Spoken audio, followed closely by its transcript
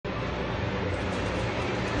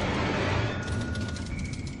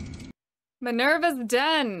Minerva's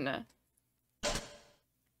Den.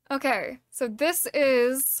 Okay, so this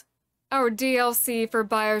is our DLC for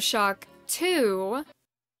BioShock 2,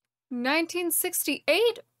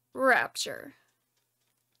 1968 Rapture.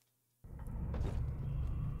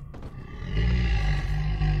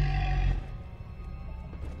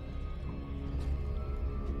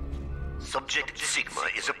 Subject Sigma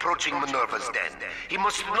is approaching Minerva's Den. He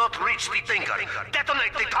must not reach the Thinker.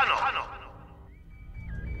 Detonate the tunnel!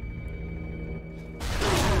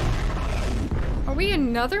 Are we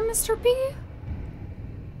another Mr. B?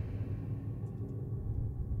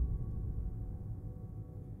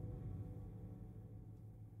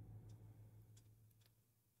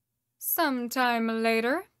 Sometime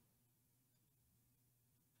later.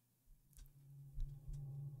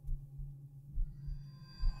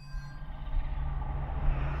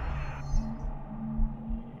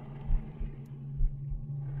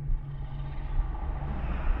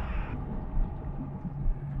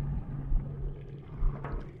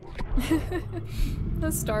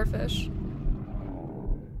 The starfish.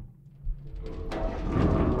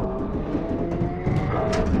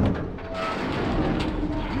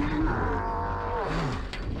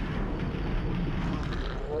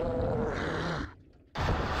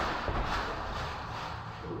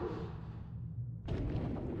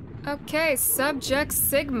 Okay, Subject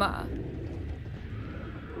Sigma.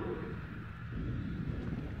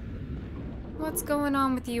 What's going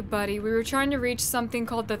on with you, buddy? We were trying to reach something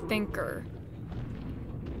called the Thinker.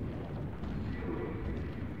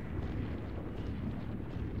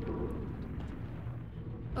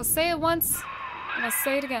 I'll say it once, and I'll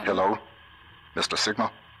say it again. Hello, Mr.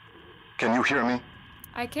 Sigma? Can you hear me?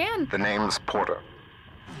 I can. The name's Porter.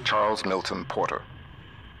 Charles Milton Porter.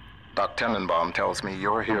 Doc Tenenbaum tells me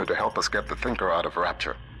you're here to help us get the Thinker out of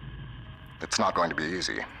Rapture. It's not going to be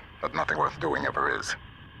easy, but nothing worth doing ever is.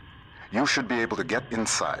 You should be able to get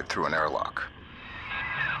inside through an airlock.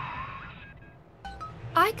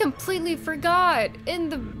 I completely forgot. In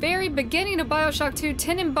the very beginning of BioShock 2,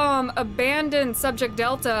 Tenenbaum abandoned Subject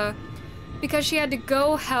Delta because she had to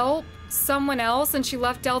go help someone else and she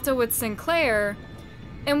left Delta with Sinclair.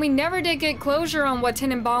 And we never did get closure on what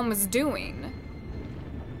Tenenbaum was doing.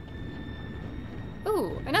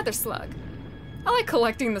 Ooh, another slug. I like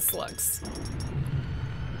collecting the slugs.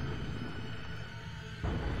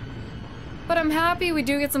 But I'm happy we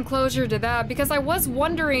do get some closure to that because I was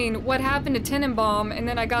wondering what happened to Tenenbaum and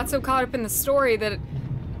then I got so caught up in the story that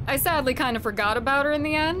I sadly kind of forgot about her in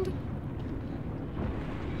the end.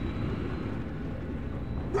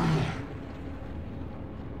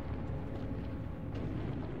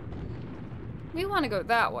 We want to go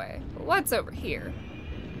that way, but what's over here?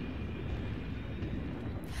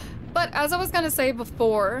 But as I was gonna say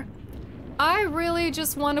before, I really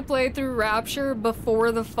just want to play through Rapture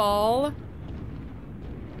before the fall.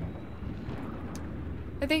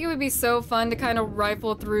 I think it would be so fun to kind of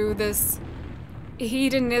rifle through this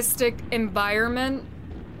hedonistic environment.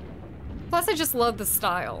 Plus, I just love the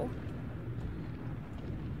style.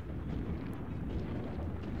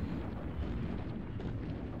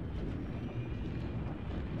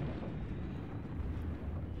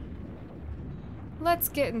 Let's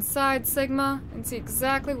get inside, Sigma, and see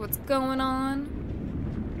exactly what's going on.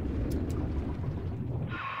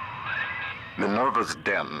 Minerva's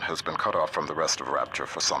Den has been cut off from the rest of Rapture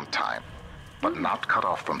for some time, but not cut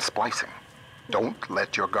off from splicing. Don't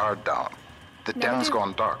let your guard down. The den's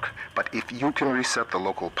gone dark, but if you can reset the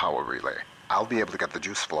local power relay, I'll be able to get the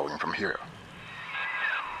juice flowing from here.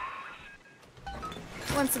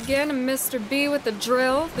 Once again, Mr. B with the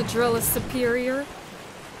drill. The drill is superior.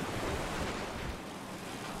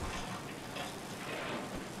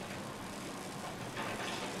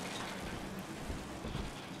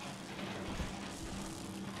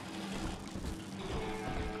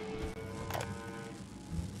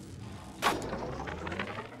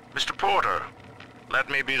 Mr. Porter, let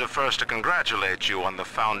me be the first to congratulate you on the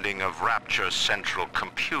founding of Rapture Central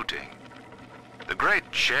Computing. The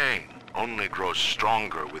great chain only grows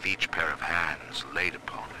stronger with each pair of hands laid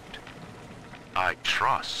upon it. I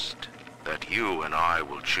trust that you and I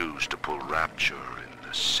will choose to pull Rapture in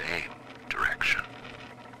the same direction.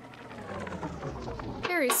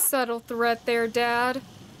 Very subtle threat there, Dad.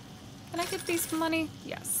 Can I get these money?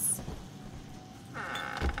 Yes.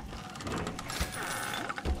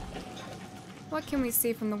 What can we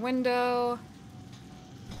see from the window?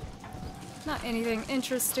 Not anything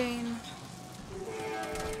interesting.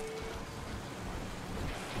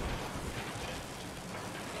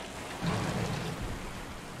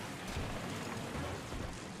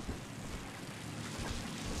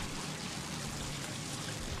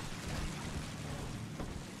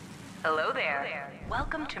 Hello there.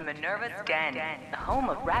 Welcome to Minerva's Den, the home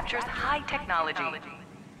of Rapture's high technology.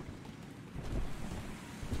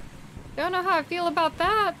 Don't know how I feel about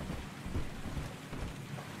that.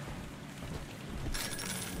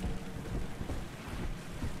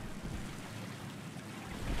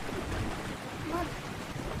 What?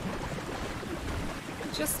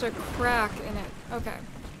 Just a crack in it. Okay.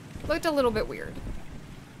 Looked a little bit weird.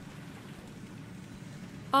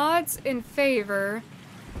 Odds in favor.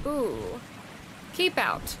 Ooh. Keep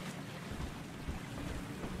out.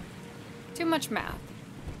 Too much math.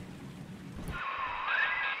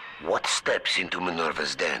 What steps into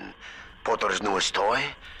Minerva's den? Porter's newest toy?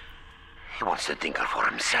 He wants to tinker for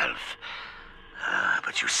himself.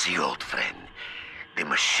 But you see, old friend, the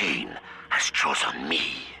machine has chosen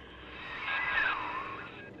me.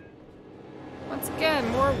 Once again,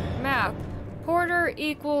 more math. Porter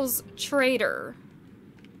equals traitor.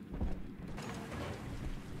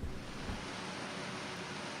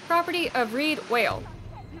 Property of Reed Whale.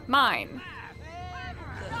 Mine.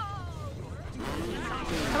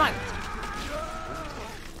 Come on.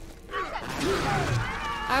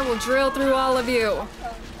 I will drill through all of you.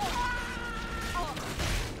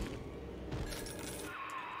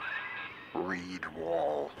 Reed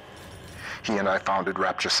Wall. He and I founded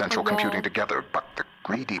Rapture Central Computing together, but the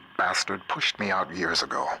greedy bastard pushed me out years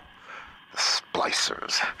ago. The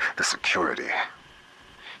splicers, the security.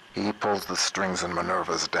 He pulls the strings in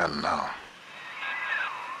Minerva's den now.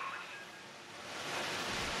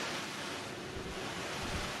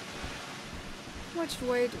 Which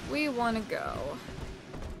way do we want to go?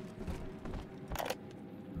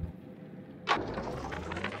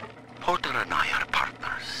 Porter and I are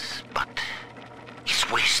partners, but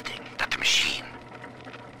he's wasting that machine.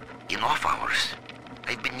 In off hours,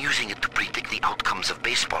 I've been using it to predict the outcomes of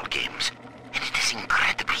baseball games, and it is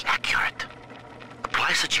incredibly accurate.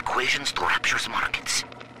 Apply such equations to Rapture's markets.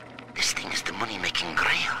 This thing is the money-making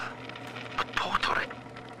grail. But Porter,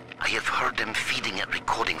 I have heard them feeding it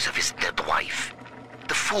recordings of his dead wife.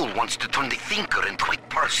 The fool wants to turn the thinker into a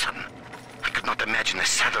person. I could not imagine a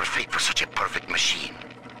sadder fate for such a perfect machine.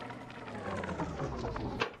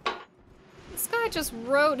 This guy just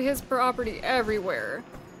wrote his property everywhere.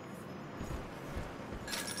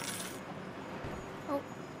 Oh,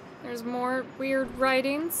 there's more weird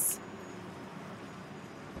writings.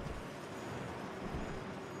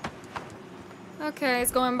 Okay, it's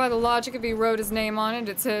going by the logic. If he wrote his name on it,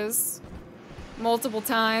 it's his. Multiple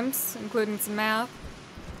times, including some math.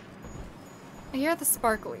 I hear the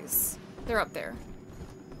sparklies. They're up there.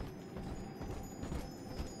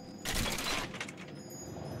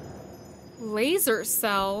 Laser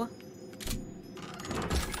cell?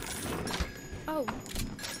 Oh.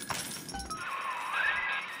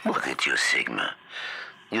 Look at you, Sigma.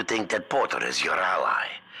 You think that Porter is your ally,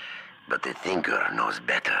 but the Thinker knows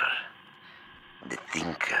better. The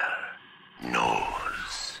Thinker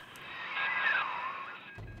knows.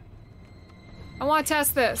 I want to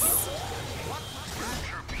test this.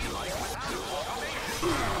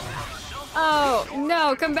 Oh,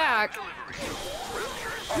 no, come back.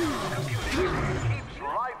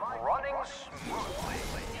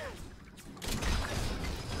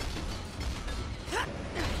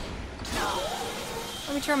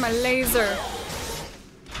 Let me try my laser.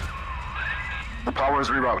 The power is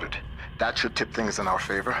rerouted. That should tip things in our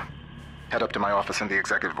favor. Head up to my office in the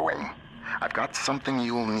executive wing. I've got something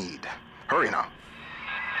you'll need. Hurry now.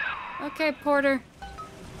 Okay, Porter.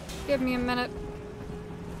 Give me a minute.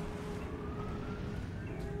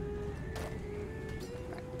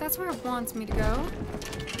 That's where it wants me to go.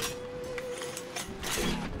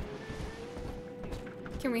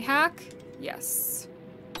 Can we hack? Yes.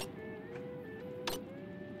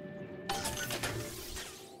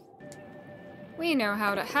 We know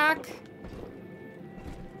how to hack.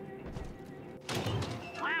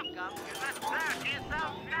 Welcome to the circus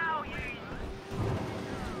of value.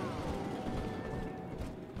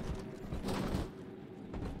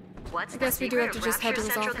 What's I guess the we do have to secret just head to Rapture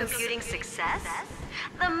his Central office. Computing success?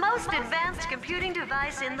 The most advanced computing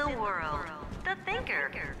device in the world. The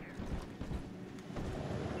Thinker.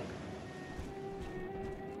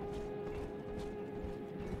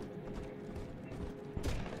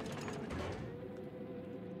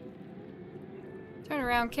 Turn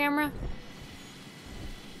around, camera.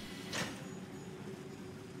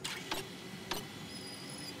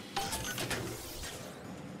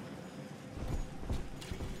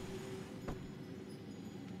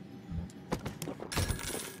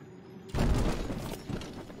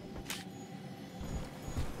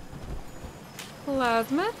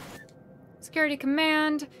 Plasma. It's Security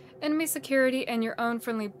command. Enemy security and your own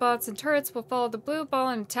friendly bots and turrets will follow the blue ball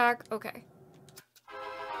and attack. Okay.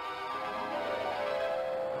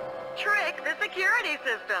 Trick the security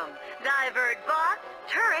system. Divert bots,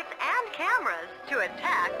 turrets, and cameras to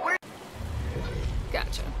attack where...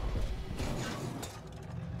 Gotcha.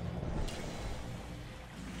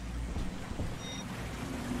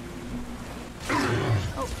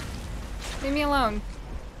 Oh. Leave me alone.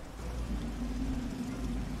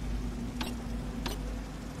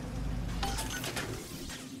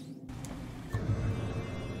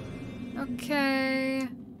 Okay.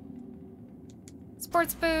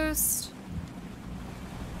 Sports boost.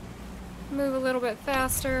 Move a little bit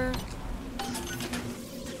faster.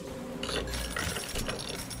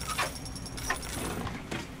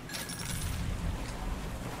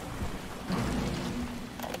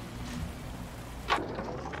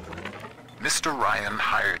 Mr. Ryan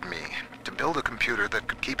hired me to build a computer that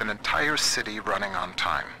could keep an entire city running on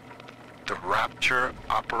time. The Rapture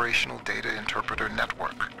Operational Data Interpreter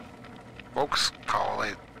Network. Folks call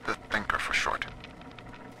it the Thinker for short.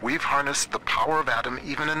 We've harnessed the power of Atom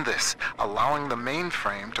even in this, allowing the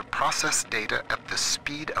mainframe to process data at the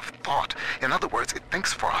speed of thought. In other words, it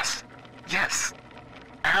thinks for us. Yes.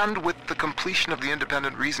 And with the completion of the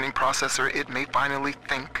independent reasoning processor, it may finally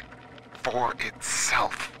think for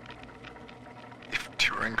itself. If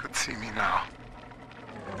Turing could see me now.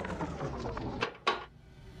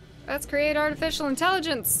 Let's create artificial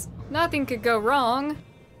intelligence. Nothing could go wrong.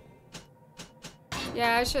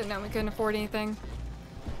 Yeah, I should have known we couldn't afford anything.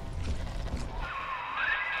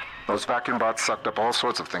 Those vacuum bots sucked up all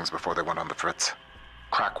sorts of things before they went on the fritz.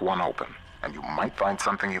 Crack one open, and you might find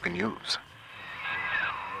something you can use.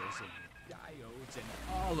 Diodes and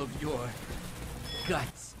all of your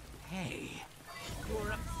guts. Hey,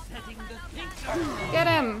 you're upsetting the thinker. Get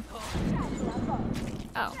him!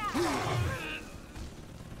 Oh.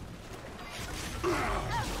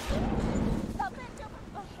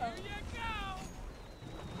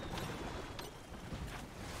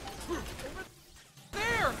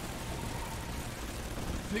 There!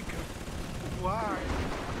 Think of why.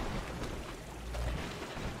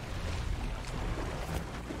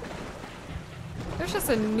 There's just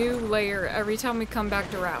a new layer every time we come back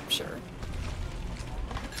to Rapture.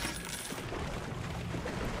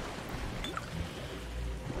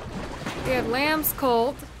 We had Lamb's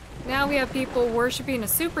cult. Now we have people worshipping a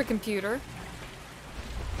supercomputer.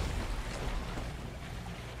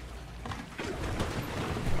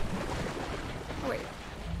 Oh, wait.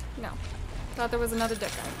 No. Thought there was another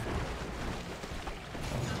deck guy.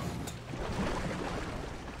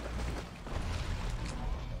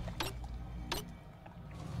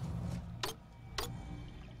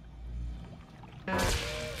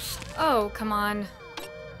 Oh, come on.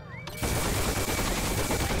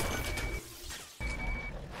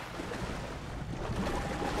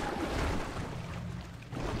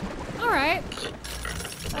 Alright.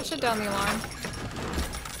 That should down the alarm.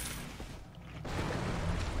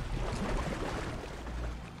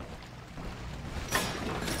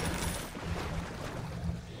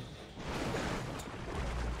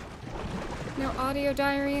 No audio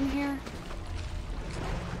diary in here?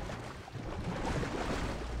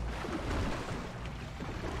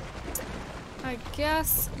 I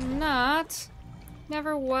guess not.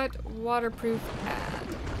 Never what waterproof ad.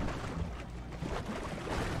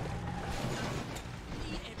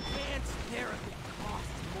 The advanced therapy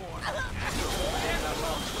costs more. They're the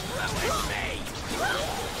most ruined me.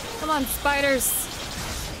 Come on, spiders.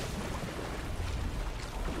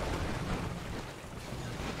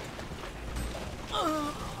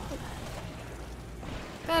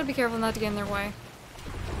 Gotta be careful not to get in their way.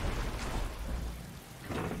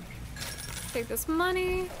 Take this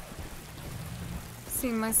money. See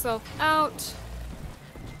myself out.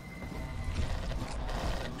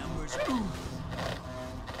 Numbers.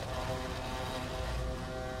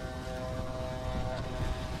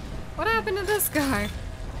 What happened to this guy?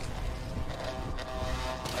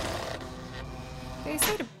 They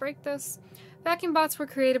say to break this. Vacuum bots were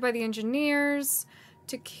created by the engineers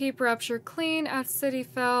to keep Rapture clean. After City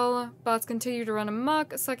fell, bots continue to run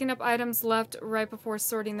amok, sucking up items left right before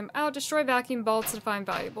sorting them out. Destroy vacuum bots to find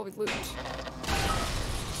valuable loot.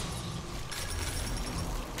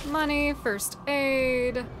 Money, first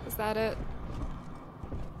aid. Is that it?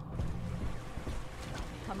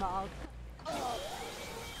 Come on.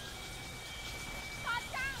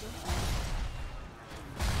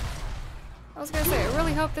 I was gonna say, I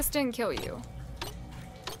really hope this didn't kill you.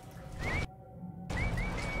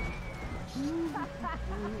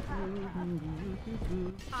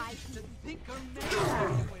 The thinker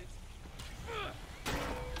man.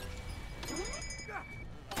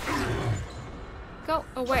 Go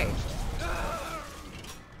away.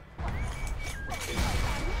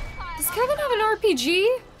 Does Kevin have an RPG?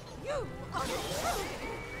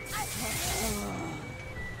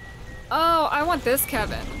 Oh, I want this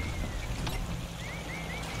Kevin.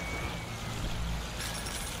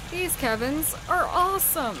 These Kevins are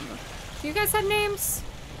awesome. Do you guys have names?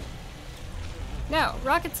 No,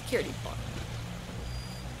 Rocket Security Bar.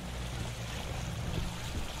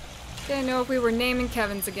 Didn't know if we were naming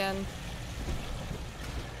Kevins again.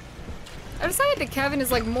 I decided that Kevin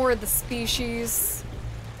is like more of the species,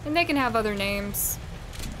 and they can have other names.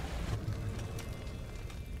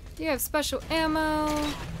 You have special ammo,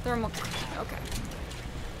 thermal. Okay.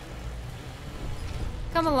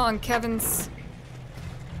 Come along, Kevins.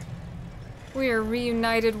 We are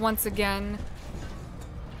reunited once again.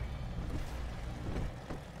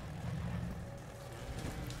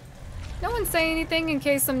 No one say anything in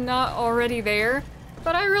case I'm not already there,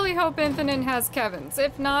 but I really hope Infinite has Kevins.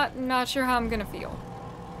 If not, I'm not sure how I'm gonna feel.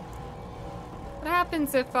 What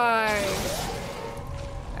happens if I...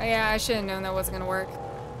 Oh, yeah, I should have known that wasn't gonna work.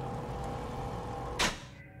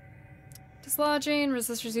 Dislodging,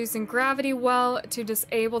 resistors using gravity well to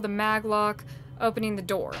disable the mag lock, opening the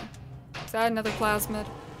door. Is that another plasmid?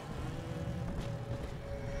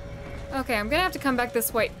 Okay, I'm gonna have to come back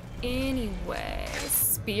this way anyway.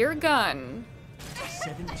 Spear gun.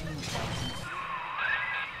 17,000.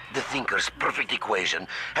 The Thinker's perfect equation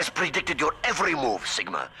has predicted your every move,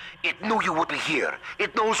 Sigma. It knew you would be here.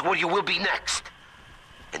 It knows where you will be next.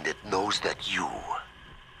 And it knows that you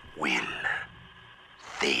will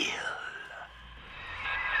fail.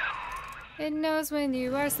 It knows when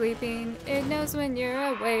you are sleeping. It knows when you're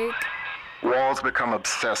awake. Wall's become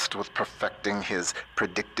obsessed with perfecting his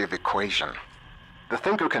predictive equation. The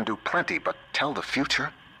Thinker can do plenty, but tell the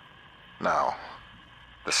future? No.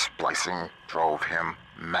 The splicing drove him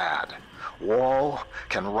mad. Wall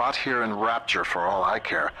can rot here in Rapture for all I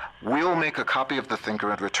care. We'll make a copy of the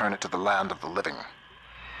Thinker and return it to the land of the living.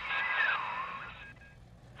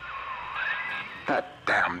 That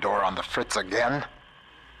damn door on the fritz again?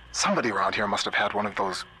 Somebody around here must have had one of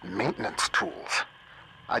those maintenance tools.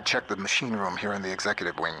 I'd check the machine room here in the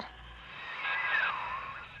executive wing.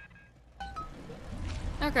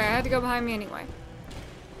 Okay, I had to go behind me anyway.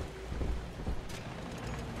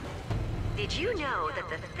 Did you know that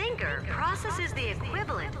the Thinker processes the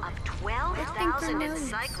equivalent of 12,000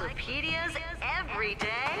 encyclopedias every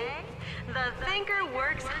day? The Thinker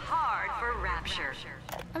works hard for Rapture.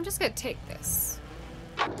 I'm just gonna take this.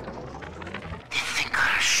 The Thinker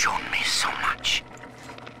has shown me so much.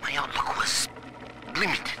 My outlook was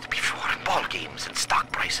limited before. Ball games and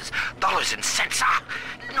stock prices, dollars and cents.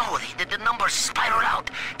 No, the numbers spiral out.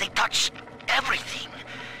 They touch everything.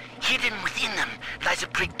 Hidden within them lies a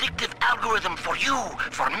predictive algorithm for you,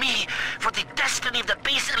 for me, for the destiny of the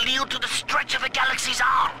base allele to the stretch of a galaxy's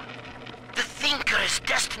arm. The Thinker is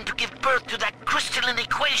destined to give birth to that crystalline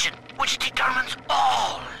equation, which determines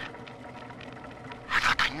all. I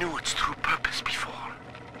thought I knew its true purpose before.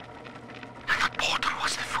 I thought Porter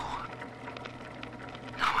was the fool.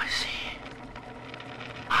 Now I see.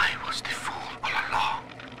 I was the fool all along.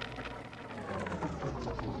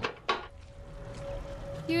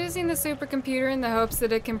 Using the supercomputer in the hopes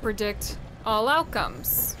that it can predict all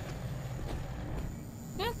outcomes.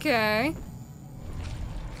 Okay.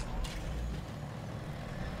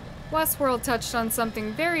 Westworld touched on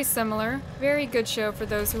something very similar. Very good show for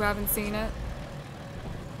those who haven't seen it.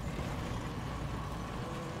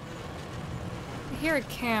 I hear a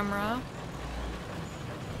camera.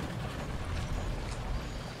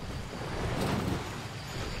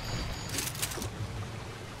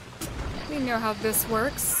 We know how this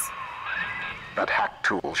works. That hack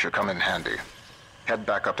tool should come in handy. Head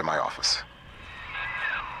back up to my office.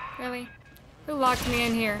 Really? Who locked me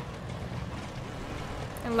in here?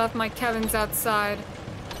 And left my Kevins outside.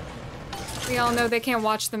 We all know they can't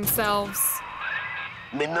watch themselves.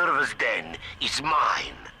 Minerva's den is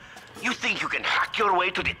mine. You think you can hack your way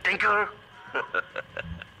to the Thinker?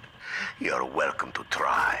 You're welcome to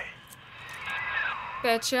try.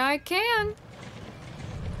 Betcha I can.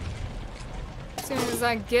 As soon as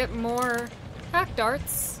I get more hack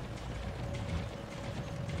darts.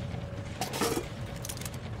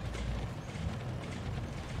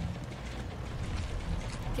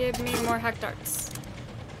 Give me more hack darts.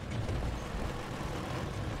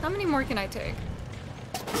 How many more can I take?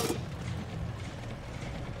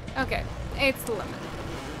 Okay, 8's the limit.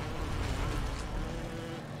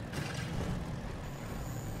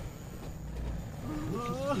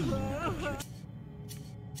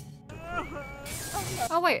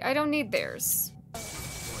 Oh wait, I don't need theirs.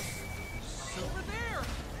 Over there!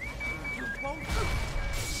 You won't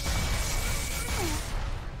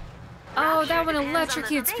Oh, that one depends on the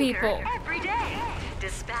electrocutes thinker people. every day.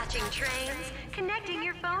 Dispatching trains, connecting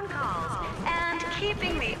your phone calls, and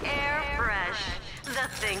keeping the air fresh. The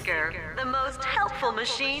Thinker, the most helpful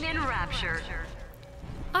machine in Rapture.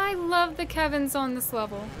 I love the Kevins on this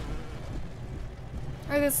level.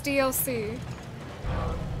 Or this DLC.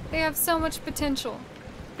 They have so much potential.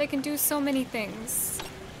 They can do so many things.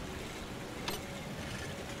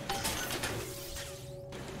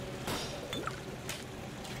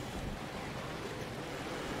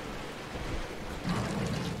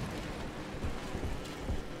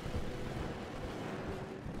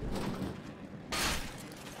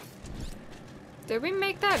 Did we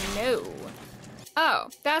make that? No. Oh,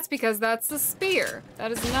 that's because that's the spear.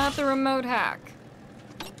 That is not the remote hack.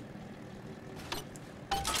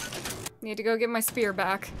 Need to go get my spear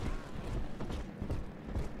back.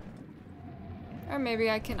 Or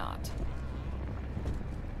maybe I cannot.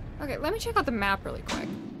 Okay, let me check out the map really quick.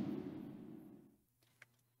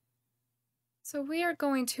 So we are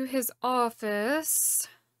going to his office.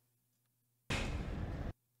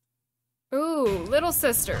 Ooh, Little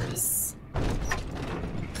Sisters.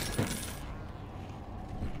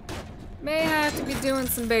 May have to be doing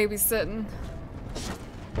some babysitting.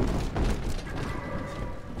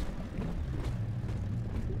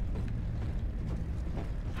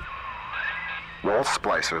 Wall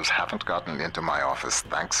splicers haven't gotten into my office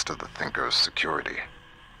thanks to the Thinker's security.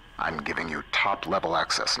 I'm giving you top-level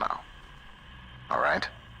access now. All right?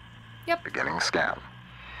 Yep. Beginning scan.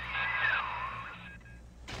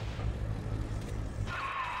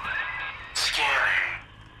 Scanning.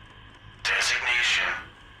 Designation.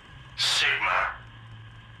 Sigma.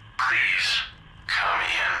 Please come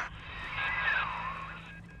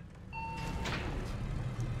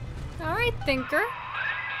in. All right, Thinker.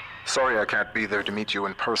 Sorry I can't be there to meet you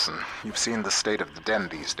in person. You've seen the state of the den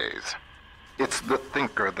these days. It's the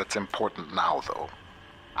Thinker that's important now, though.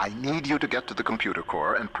 I need you to get to the computer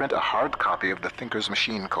core and print a hard copy of the Thinker's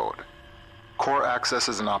machine code. Core access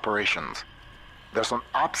is in operations. There's an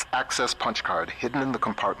Ops access punch card hidden in the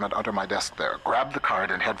compartment under my desk there. Grab the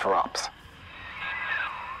card and head for Ops.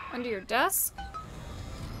 Under your desk?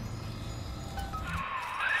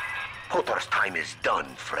 Potter's time is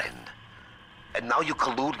done, friend. And now you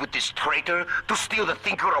collude with this traitor to steal the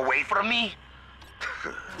Thinker away from me?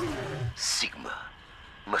 Sigma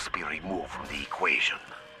must be removed from the equation.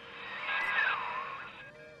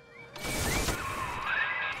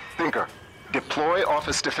 Thinker, deploy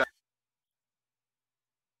office defense.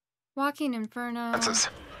 Walking Inferno.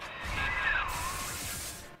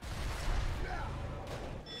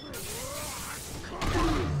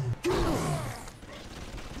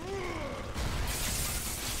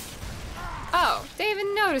 Oh, they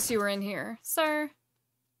even noticed you were in here, sir.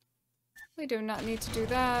 We do not need to do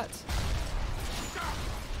that.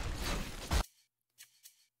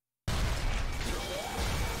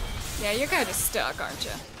 Yeah, you're kind of stuck, aren't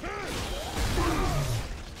you?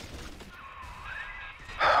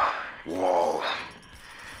 Wall.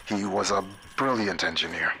 He was a brilliant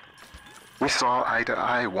engineer. We saw eye to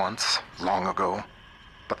eye once, long ago,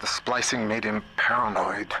 but the splicing made him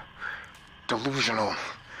paranoid, delusional.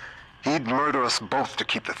 He'd murder us both to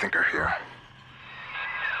keep the Thinker here.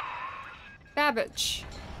 Babbage.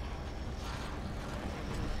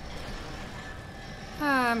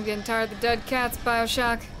 Ah, I'm getting tired of the dead cats,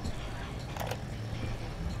 BioShock.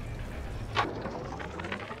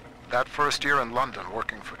 That first year in London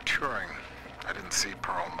working for Turing, I didn't see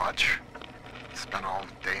Pearl much. Spent all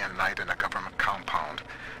day and night in a government compound,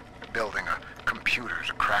 building a computer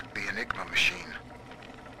to crack the Enigma machine.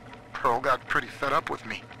 Pearl got pretty fed up with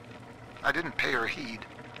me. I didn't pay her heed.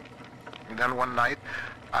 And then one night,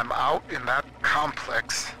 I'm out in that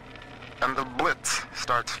complex, and the Blitz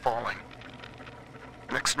starts falling.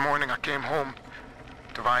 Next morning, I came home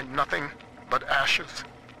to find nothing but ashes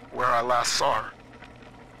where I last saw her.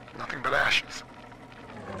 Nothing but ashes.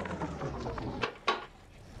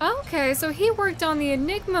 Okay, so he worked on the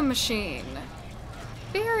Enigma machine.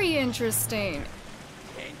 Very interesting.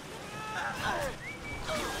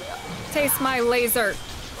 Taste my laser.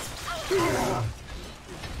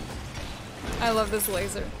 I love this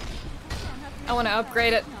laser. I want to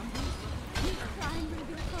upgrade it.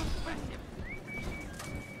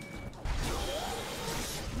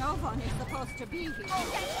 No one is supposed to be here.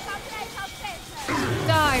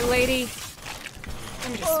 Die, lady.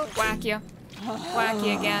 Let me just whack you. Whack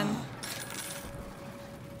you again.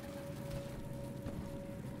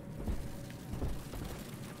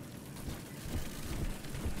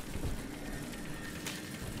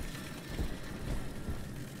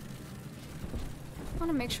 I want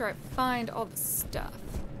to make sure I find all the stuff.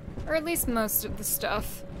 Or at least most of the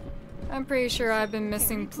stuff. I'm pretty sure I've been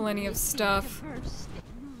missing plenty of stuff.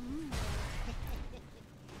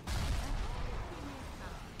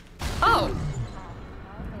 Oh!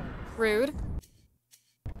 Rude.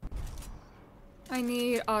 I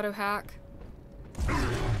need auto hack.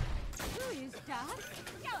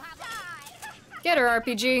 Get her,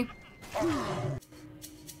 RPG.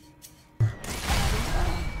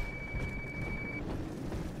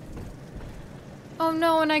 Oh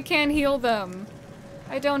no, and I can't heal them.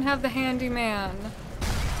 I don't have the handyman.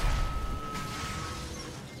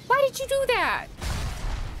 Why did you do that?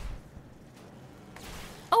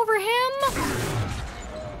 Over him?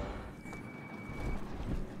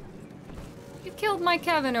 You killed my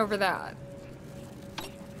Kevin over that.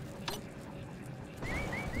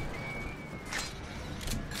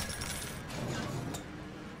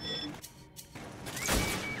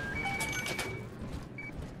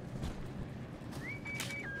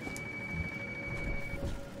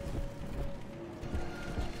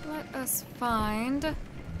 Let us find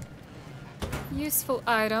useful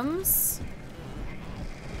items.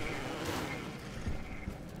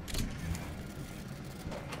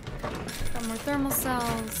 Got more thermal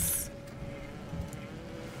cells.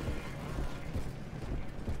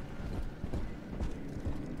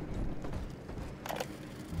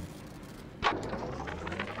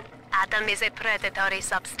 Atom is a predatory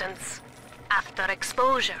substance. After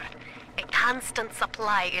exposure, a constant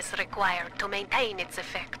supply is required to maintain its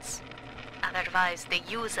effects. Otherwise, the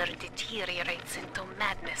user deteriorates into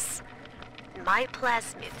madness. My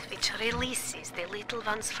plasmid, which releases the little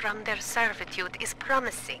ones from their servitude, is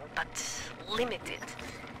promising, but limited.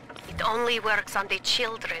 It only works on the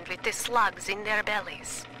children with the slugs in their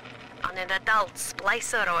bellies. On an adult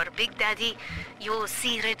splicer or Big Daddy, you'll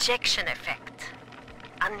see rejection effect.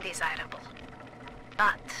 Undesirable.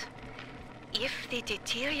 But if the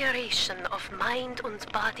deterioration of mind and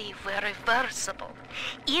body were reversible,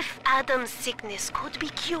 if Adam's sickness could be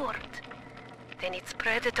cured, then its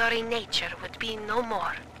predatory nature would be no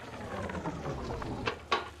more.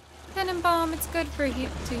 Tenenbaum, it's good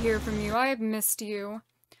to hear from you. I have missed you.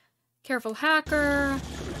 Careful, hacker.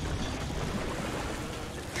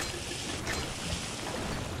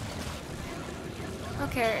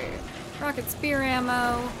 Okay, rocket spear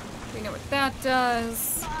ammo. We know what that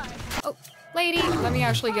does. Oh, lady, let me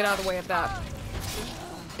actually get out of the way of that.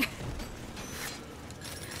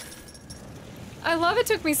 I love it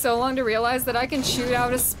took me so long to realize that I can shoot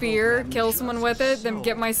out a spear, kill someone with it, then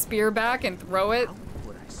get my spear back and throw it.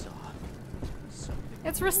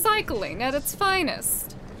 It's recycling at its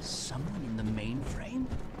finest. Someone in the mainframe?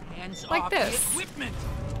 Hands like off this. the equipment.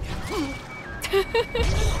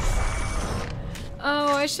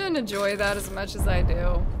 Oh, I shouldn't enjoy that as much as I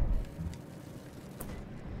do.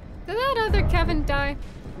 Did that other Kevin die?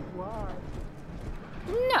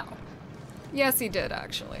 No. Yes, he did,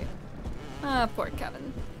 actually. Ah, poor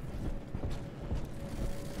Kevin.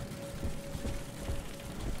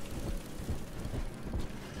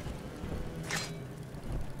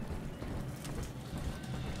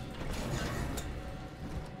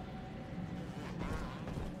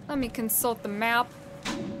 Let me consult the map.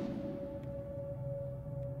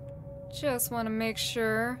 Just want to make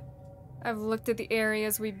sure I've looked at the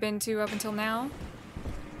areas we've been to up until now.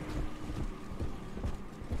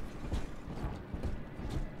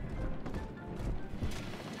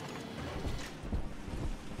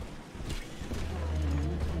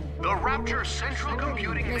 The Rapture Central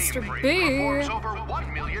Computing Mr. mainframe B. performs over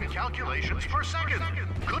 1 million calculations per second.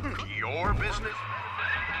 Couldn't your business?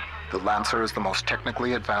 The Lancer is the most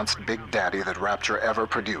technically advanced Big Daddy that Rapture ever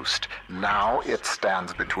produced. Now it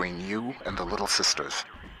stands between you and the Little Sisters.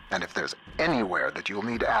 And if there's anywhere that you'll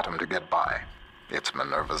need Atom to get by, it's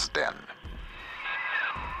Minerva's den.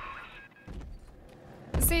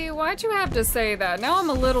 See, why'd you have to say that? Now I'm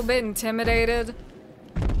a little bit intimidated.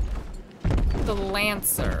 The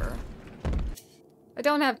Lancer. I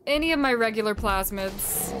don't have any of my regular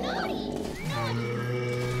plasmids.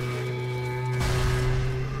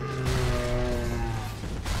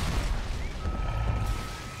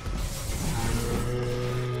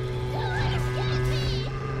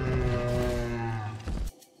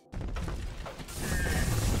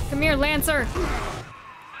 Come here, Lancer.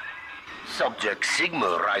 Subject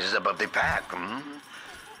Sigma rises above the pack,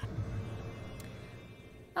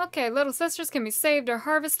 Okay, little sisters can be saved or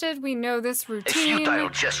harvested. We know this A routine. futile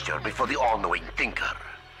gesture before the all-knowing thinker.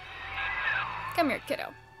 Come here,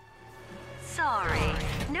 kiddo. Sorry,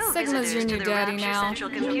 no Sigma's your visitors new to the daddy Rapture now. Central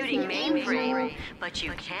Computing mainframe, but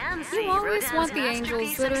you can see You always Rodin's want the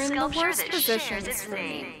angels masterpiece that of are in the sculpture worst that positions shares its for me.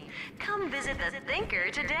 name. Come visit the Thinker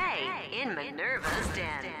today in Minerva's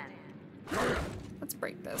den. Let's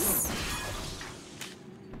break this.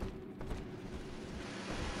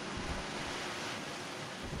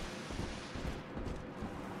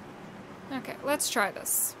 Okay, let's try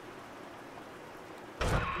this.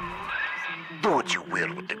 Do what you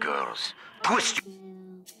will with the girls. Twist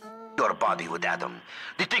your body with Adam.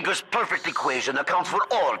 The Tinker's perfect equation accounts for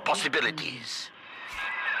all possibilities.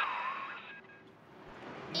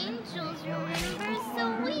 Angels remember,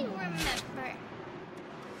 so we remember.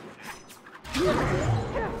 I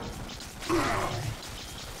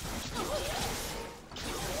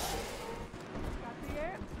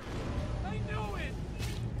knew it!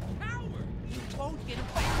 Coward! You won't get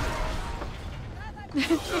away.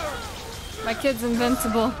 My kid's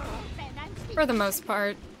invincible. For the most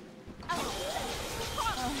part.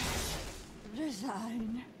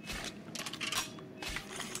 Resign.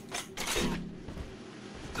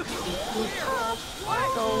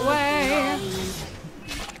 Go away.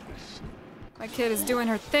 My kid is doing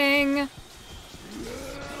her thing.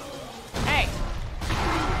 Hey.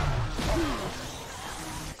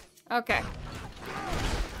 Okay.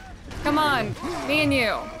 Come on, me and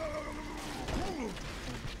you.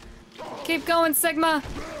 Keep going, Sigma.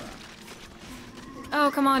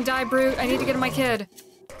 Oh, come on, die, brute. I need to get to my kid.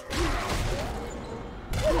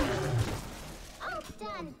 All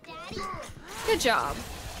done, Daddy. Good job.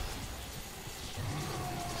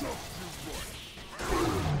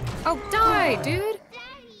 Oh, die, dude.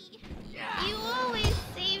 Daddy, you always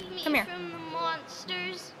save me Come here. from the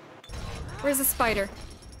monsters. Where's the spider?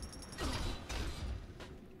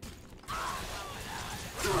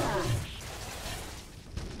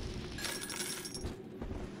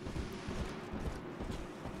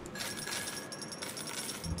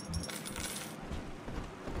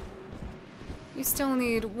 You still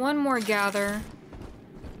need one more gather.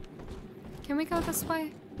 Can we go this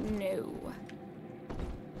way? No.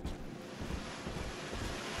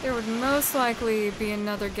 There would most likely be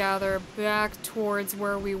another gather back towards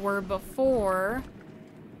where we were before.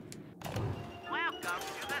 Welcome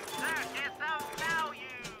to the Circus of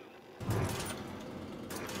Value.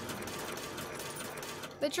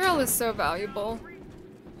 The drill is so valuable.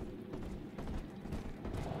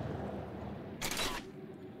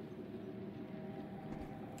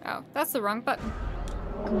 Oh, that's the wrong button.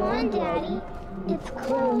 Come on, Daddy. It's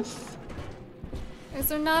close. Is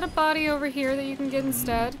there not a body over here that you can get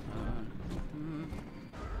instead?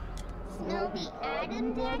 Smell the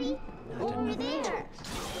Adam, Daddy? Over there.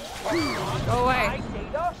 Go away.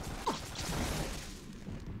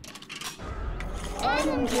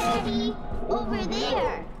 Adam, Daddy. Over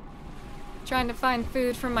there. Trying to find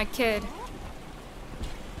food for my kid.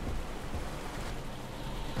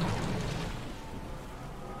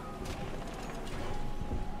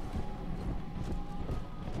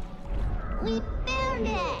 We found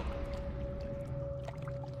it.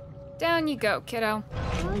 Down you go, kiddo.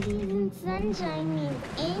 Roses and sunshine mean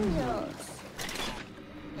angels.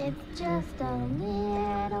 It's just a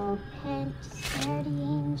little pinch, sturdy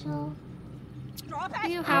angel.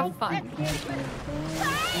 You have fun.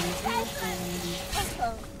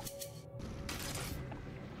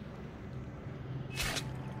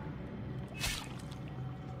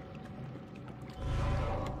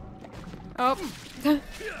 Oh.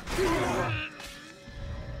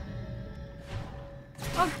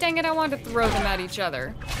 Oh, dang it, I wanted to throw them at each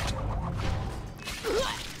other.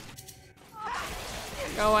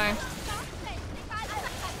 Go away.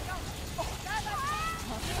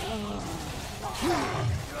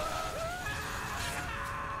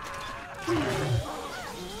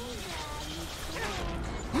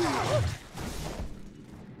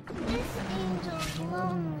 This angel's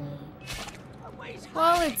lonely.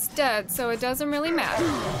 Well, it's dead, so it doesn't really matter.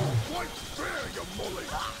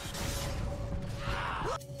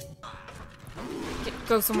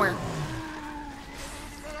 Go somewhere.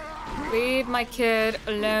 Leave my kid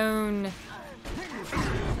alone.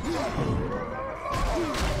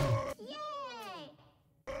 Yay!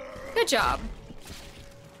 Good job.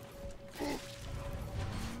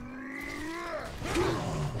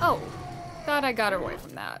 Oh, thought I got away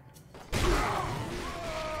from that.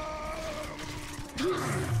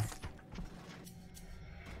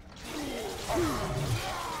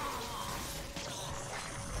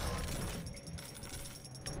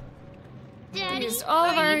 Daddy, Used all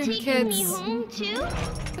of are our you taking kids. me home too?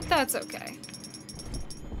 But that's okay.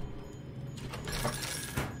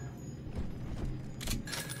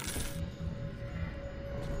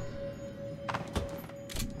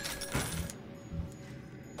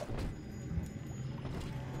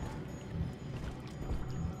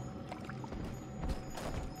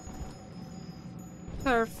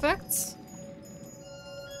 Perfect.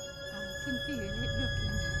 can feel it looking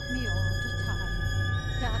at me all the time.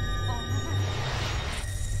 That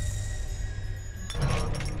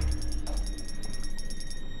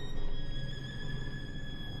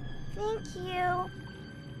Thank you.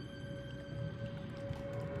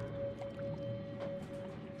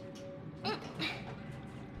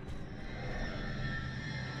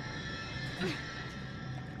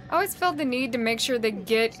 I always felt the need to make sure they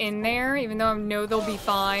get in there, even though I know they'll be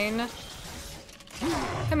fine.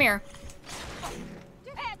 Come here.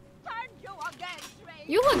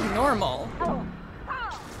 You look normal.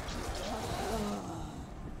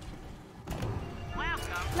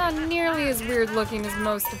 Not nearly as weird looking as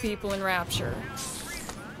most of the people in Rapture.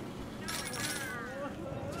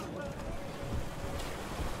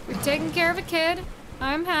 We've taken care of a kid.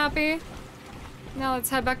 I'm happy. Now let's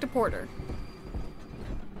head back to Porter.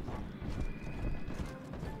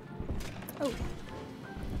 Oh.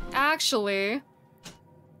 Actually,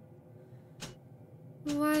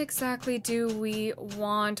 what exactly do we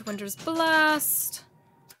want? Winter's Blast.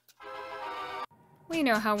 We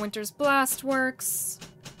know how Winter's Blast works.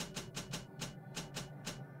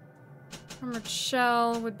 Armored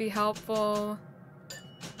Shell would be helpful.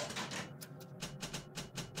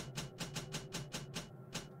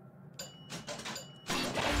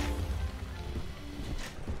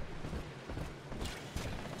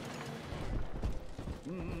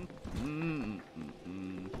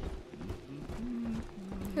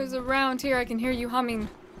 Who's around here? I can hear you humming.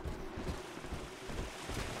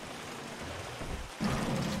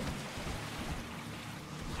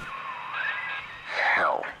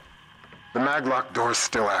 Hell. The maglock door's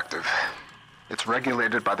still active. It's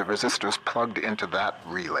regulated by the resistors plugged into that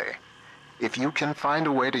relay. If you can find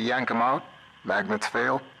a way to yank them out, magnets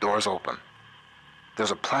fail, doors open.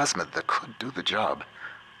 There's a plasmid that could do the job.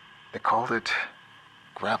 They called it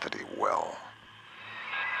Gravity Well.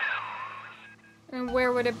 And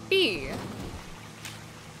where would it be?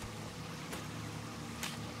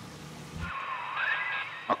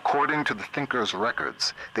 According to the Thinker's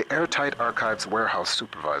records, the Airtight Archives warehouse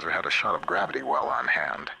supervisor had a shot of Gravity Well on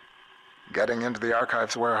hand. Getting into the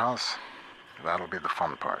Archives warehouse, that'll be the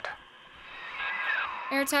fun part.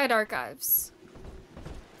 Airtight Archives.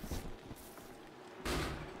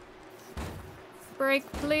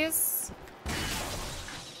 Break, please.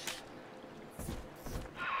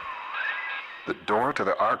 The door to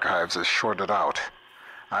the Archives is shorted out.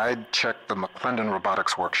 I'd check the McClendon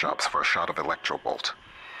Robotics workshops for a shot of Electrobolt.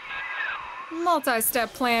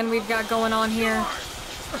 Multi-step plan we've got going on here.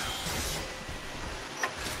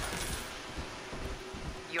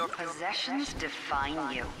 Your possessions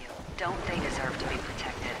define you. Don't they deserve to be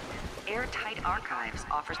protected? Airtight Archives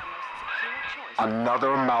offers the most secure choice. Another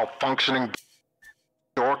malfunctioning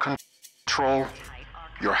door control?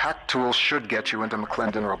 Your hack tools should get you into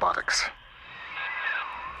McClendon Robotics.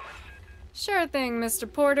 Sure thing,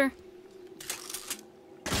 Mr. Porter.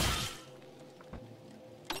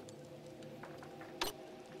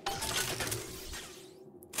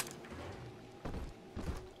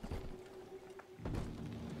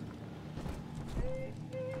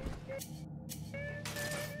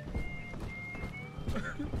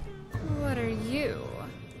 What are you?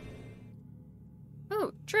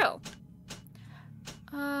 Oh, drill.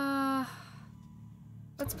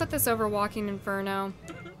 Let's put this over Walking Inferno.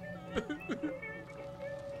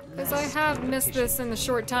 Because I have missed this in the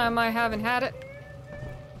short time I haven't had it.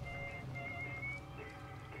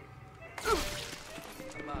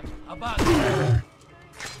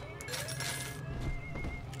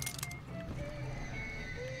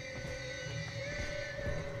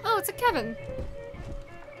 Oh, it's a Kevin.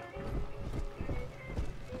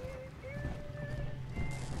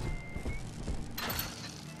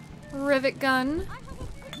 Rivet gun.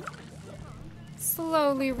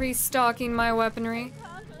 Slowly restocking my weaponry.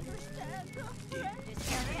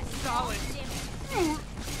 Solid.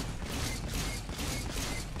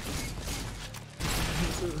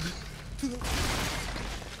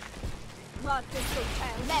 Rock this big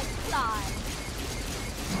tail, let's fly.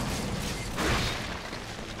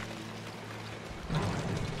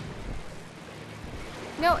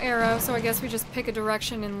 No arrow, so I guess we just pick a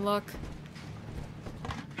direction and look.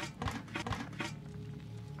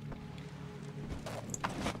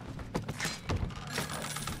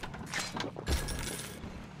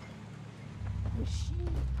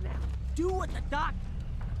 Do what the doc.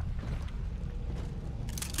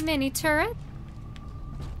 Mini turret.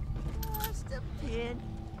 Just a pin.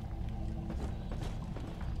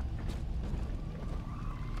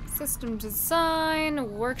 System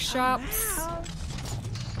design, workshops.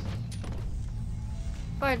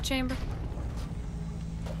 Fire chamber.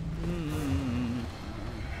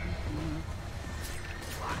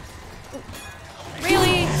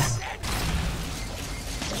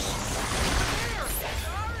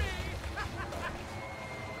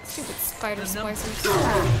 Spider splicers.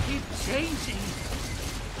 Keep changing.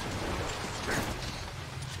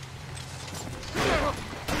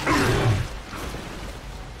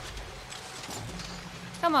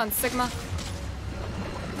 Come on, Sigma.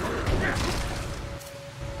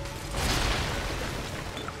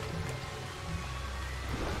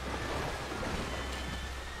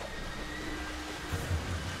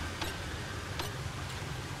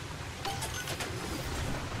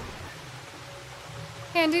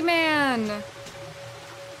 Handyman!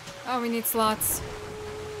 Oh, we need slots.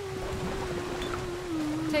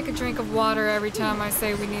 Take a drink of water every time I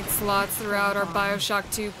say we need slots throughout our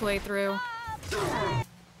BioShock 2 playthrough.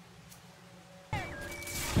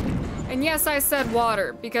 And yes, I said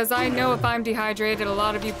water, because I know if I'm dehydrated, a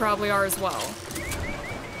lot of you probably are as well.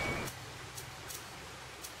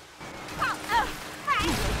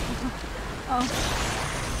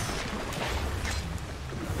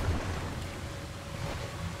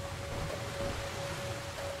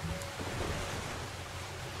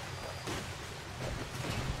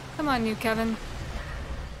 Come on, you Kevin.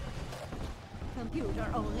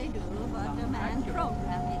 Computer only do what the man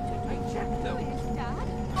programmed it to do. Check them. Is that?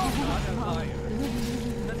 Not a liar.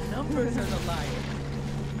 The numbers are the liar.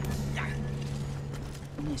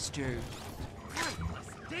 Mr.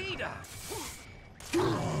 Data.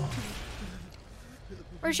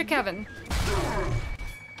 Where's your Kevin?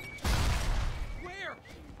 Where?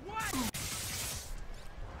 What?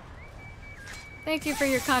 Thank you for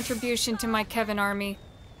your contribution to my Kevin army.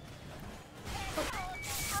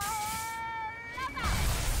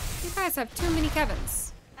 You guys have too many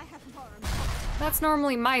Kevins. That's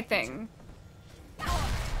normally my thing.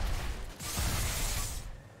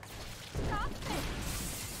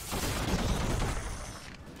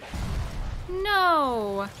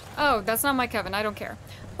 No! Oh, that's not my Kevin. I don't care.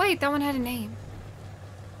 Wait, that one had a name.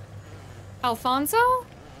 Alfonso?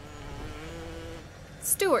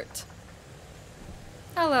 Stuart.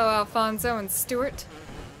 Hello, Alfonso and Stuart.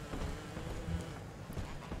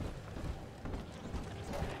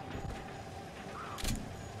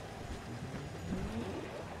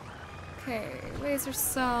 Okay, laser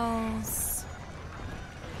cells.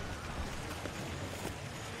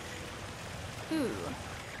 Ooh,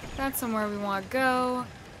 that's somewhere we want to go.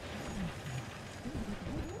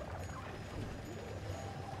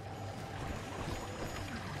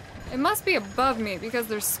 It must be above me because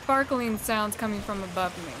there's sparkling sounds coming from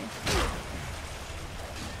above me.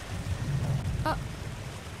 Oh.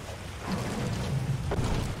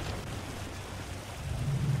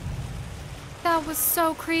 That was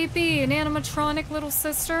so creepy. An animatronic little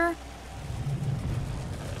sister.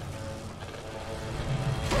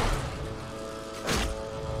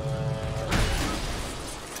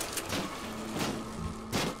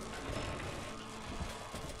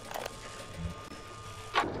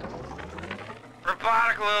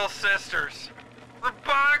 Robotic little sisters.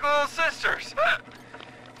 Robotic little sisters.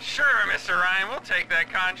 Sure, Mr. Ryan, we'll take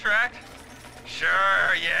that contract.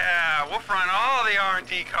 Sure, yeah, we'll front all the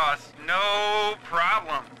R&D costs, no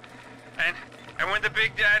problem. And when the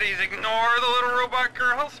big daddies ignore the little robot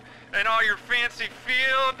girls and all your fancy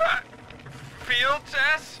field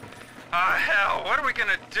tests, hell, what are we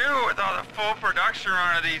gonna do with all the full production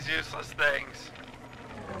run of these useless things?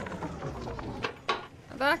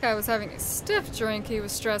 That guy was having a stiff drink. He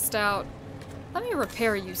was stressed out. Let me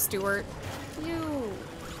repair you, Stuart. You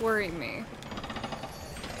worry me.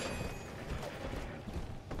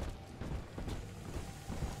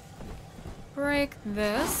 Break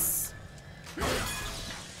this.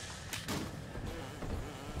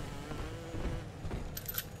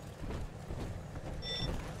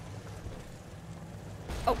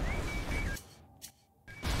 Oh.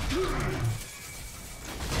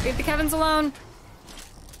 Leave the Kevins alone.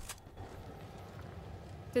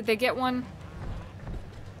 Did they get one?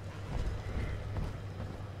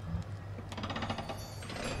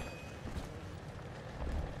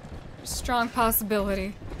 Strong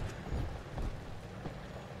possibility.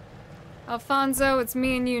 Alfonso, it's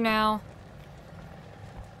me and you now.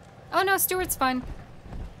 Oh no, Stuart's fine.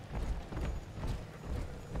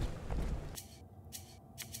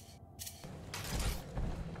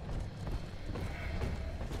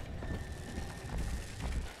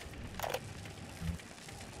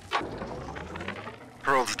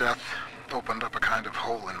 Pearl's death opened up a kind of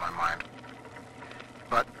hole in my mind.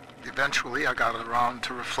 But eventually I got around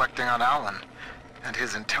to reflecting on Alan and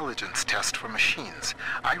his intelligence test for machines.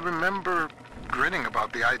 I remember grinning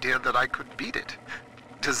about the idea that I could beat it.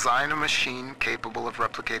 Design a machine capable of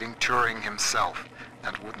replicating Turing himself.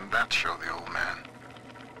 And wouldn't that show the old man?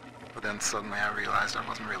 But then suddenly I realized I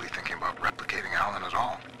wasn't really thinking about replicating Alan at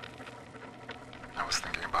all. I was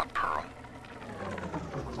thinking about Pearl.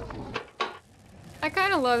 I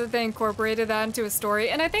kind of love that they incorporated that into a story,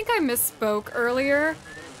 and I think I misspoke earlier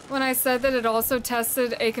when I said that it also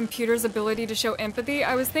tested a computer's ability to show empathy.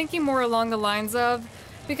 I was thinking more along the lines of,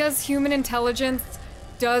 because human intelligence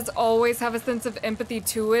does always have a sense of empathy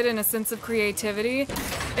to it and a sense of creativity,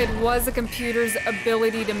 it was a computer's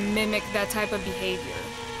ability to mimic that type of behavior.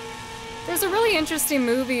 There's a really interesting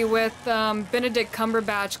movie with Benedict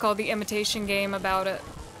Cumberbatch called The Imitation Game about it.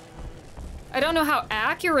 I don't know how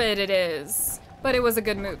accurate it is, but it was a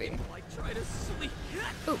good movie.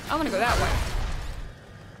 Ooh, I want to go that way.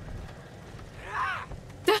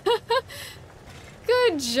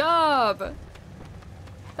 Good job!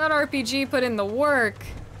 That RPG put in the work.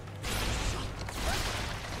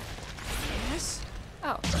 Yes?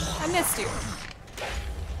 Oh, I missed you.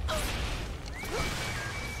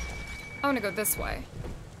 I want to go this way.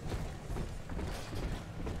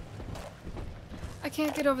 I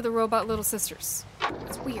can't get over the robot little sisters.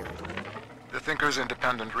 It's weird. The Thinker's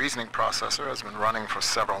independent reasoning processor has been running for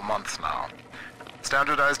several months now.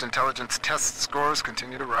 Standardized intelligence test scores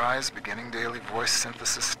continue to rise, beginning daily voice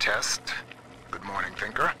synthesis test. Good morning,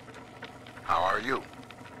 Thinker. How are you?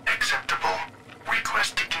 Acceptable.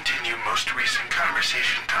 Request to continue most recent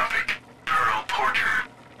conversation topic. Pearl Porter.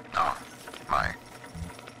 Oh, my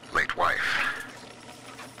late wife.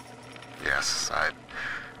 Yes, I'd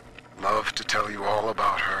love to tell you all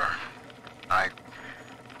about her. I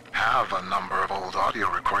have a number of old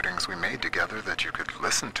audio recordings we made together that you could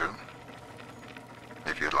listen to,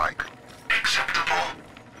 if you'd like. Acceptable.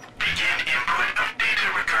 Begin input of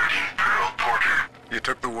data regarding Pearl Porter. You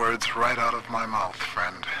took the words right out of my mouth,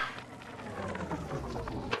 friend.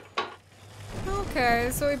 Okay,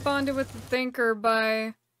 so he bonded with the Thinker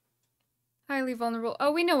by highly vulnerable.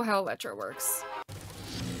 Oh, we know how Electro works.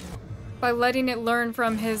 By letting it learn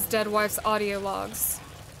from his dead wife's audio logs.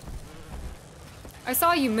 I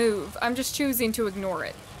saw you move. I'm just choosing to ignore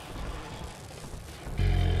it.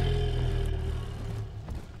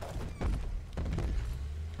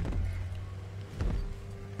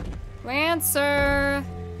 Lancer!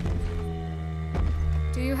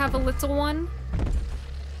 Do you have a little one?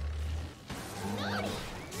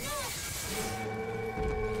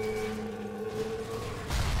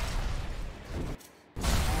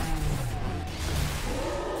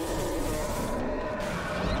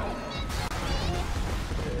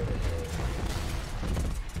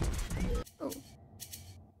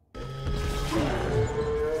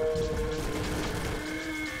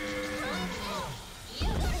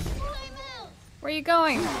 Where are you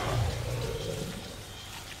going?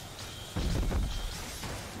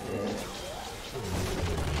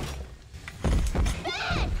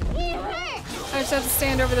 I just have to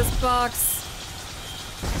stand over this box.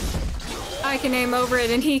 I can aim over it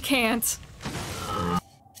and he can't.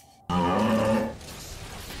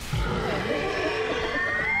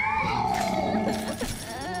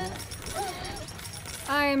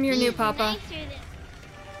 I am your new papa.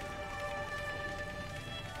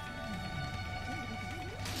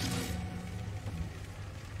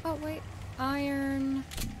 Oh wait, ion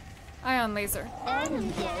laser. Adam,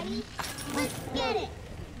 Daddy, let's get it.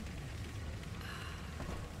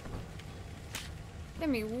 Give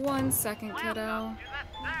me 1 second, kiddo.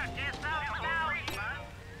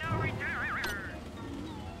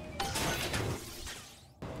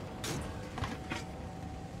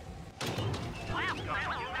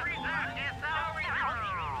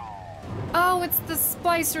 Oh, it's the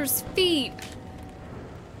splicer's feet.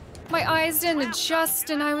 My eyes didn't adjust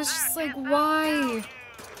and I was just like, why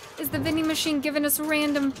is the vending machine giving us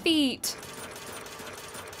random feet?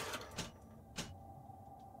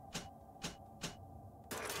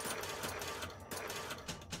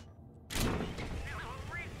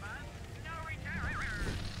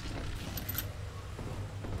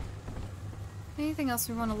 Anything else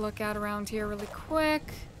we want to look at around here really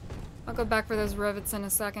quick? I'll go back for those rivets in a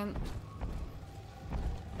second.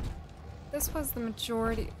 This was the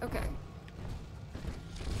majority. Okay.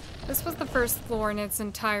 This was the first floor in its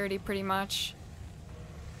entirety, pretty much.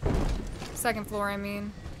 Second floor, I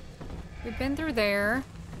mean. We've been through there.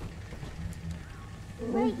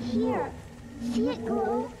 Right here. See it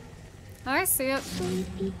glow? I see it.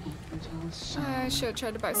 I should have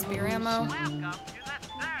tried to buy spear ammo.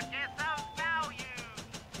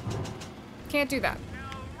 Can't do that.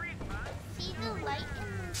 See the light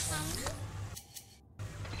in the sun?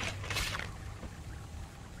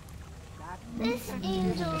 This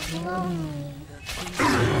angel's lonely.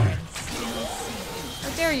 How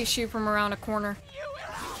dare you shoot from around a corner?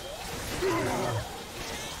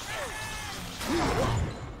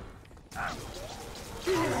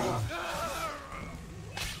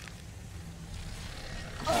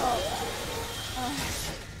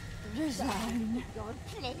 Resign. Your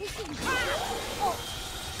place in Oh,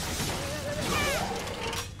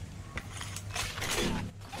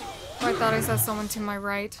 I thought I saw someone to my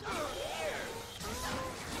right.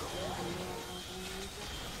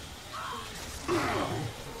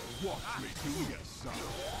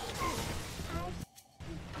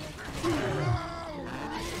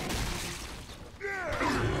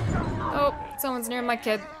 Oh, someone's near my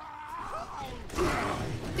kid.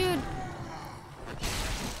 Dude.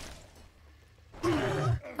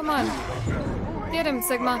 Come on. Get him,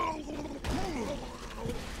 Sigma.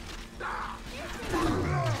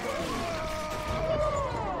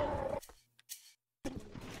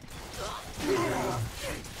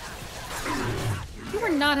 You are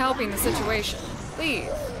not helping the situation. Leave.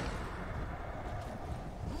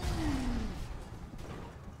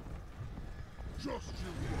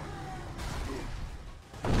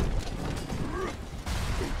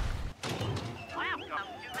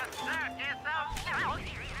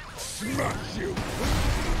 Smash you!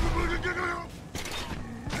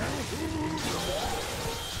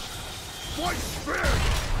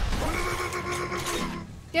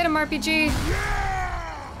 Get him, RPG.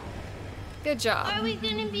 Good job. Are we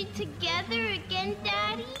gonna be together again,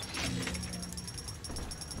 Daddy?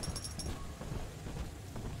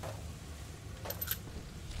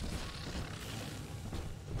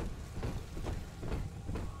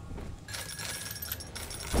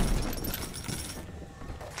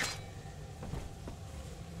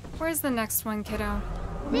 Where's the next one, kiddo?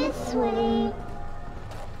 This way.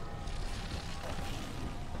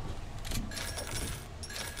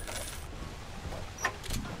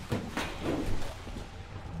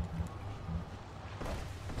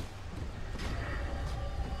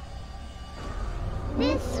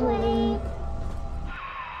 This way.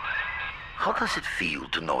 How does it feel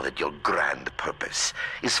to know that your grand purpose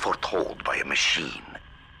is foretold by a machine?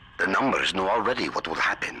 The numbers know already what will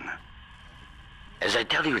happen. As I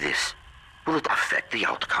tell you this, will it affect the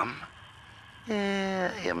outcome?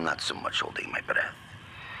 I am not so much holding my breath.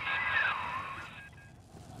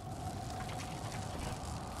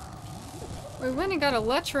 We went and got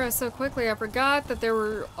Electra so quickly, I forgot that there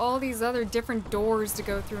were all these other different doors to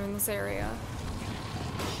go through in this area.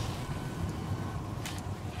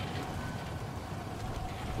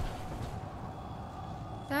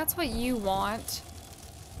 That's what you want.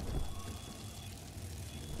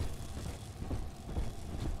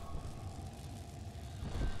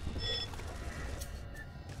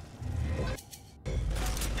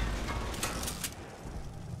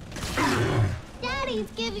 Daddy's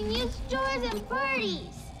giving you stores and parties.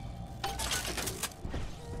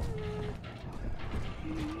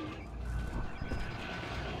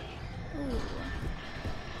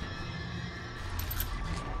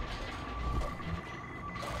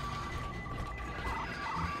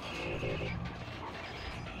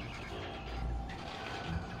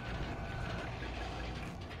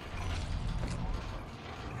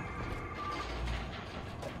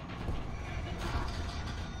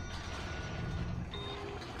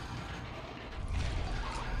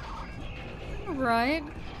 Right.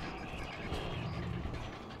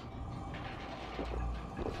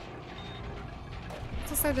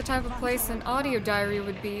 Just like the type of place an audio diary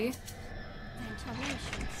would be.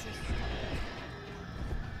 Ventilation system.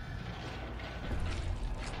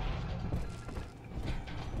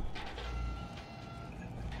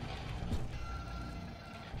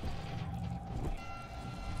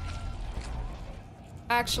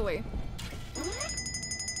 Actually.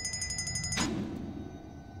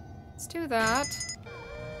 Let's do that.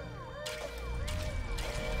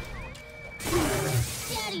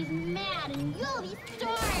 Daddy's mad and you'll be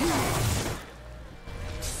starved.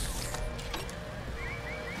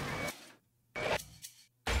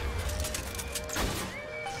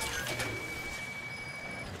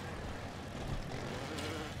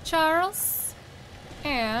 Charles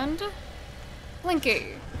and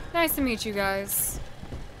Blinky. Nice to meet you guys.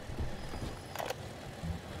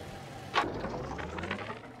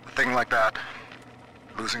 A thing like that,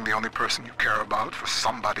 losing the only person you care about for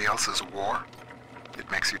somebody else's war,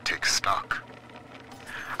 it makes you take stock.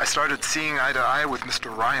 I started seeing eye to eye with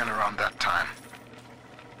Mr. Ryan around that time.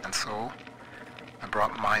 And so, I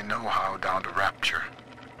brought my know-how down to Rapture.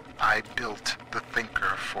 I built the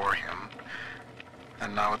Thinker for him,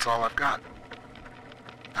 and now it's all I've got.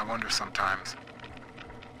 I wonder sometimes,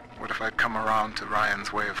 what if I'd come around to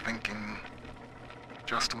Ryan's way of thinking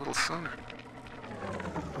just a little sooner?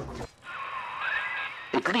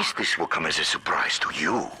 At least this will come as a surprise to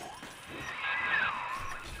you.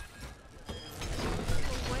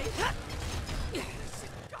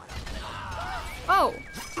 Oh!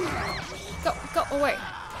 Go away.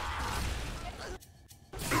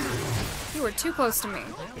 You are too close to me.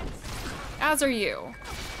 As are you.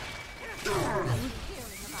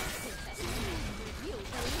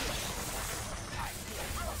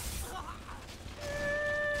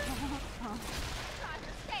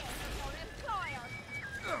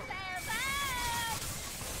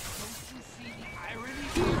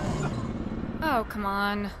 Oh, come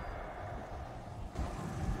on.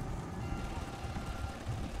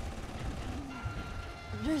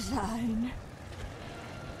 Resign.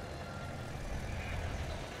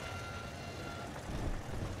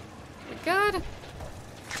 We good?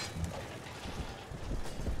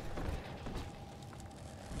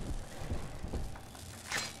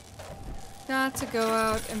 Got to go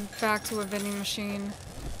out and back to a vending machine.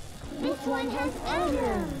 This one has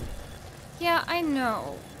items. Yeah, I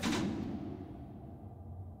know.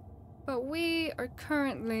 But we are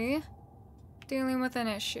currently dealing with an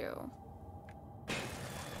issue.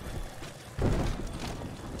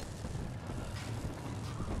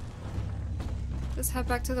 Just head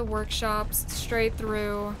back to the workshops, straight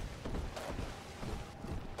through.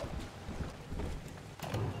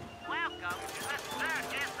 Welcome to the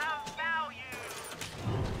Circus of Value.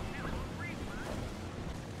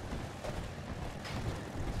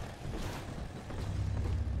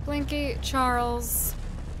 Blinky, Charles.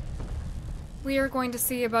 We are going to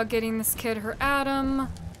see about getting this kid her Atom.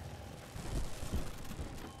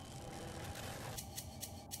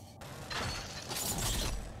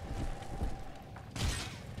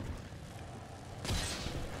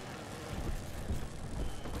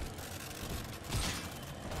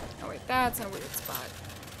 Oh wait, that's in a weird spot.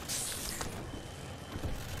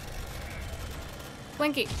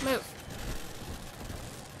 Blinky, move.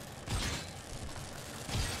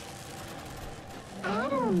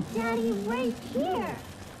 Adam, Daddy, right here.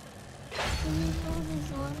 Minerva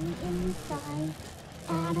is on the inside.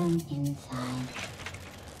 Adam inside.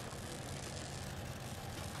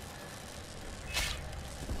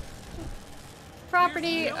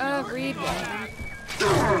 Property of Reed.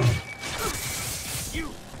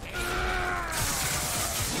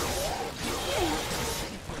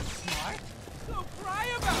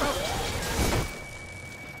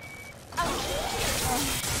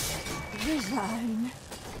 Resign.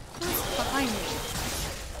 Who's behind me?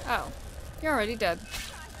 Oh, you're already dead.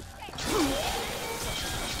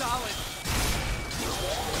 Solid.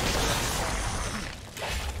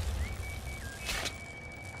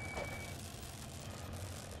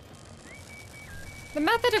 The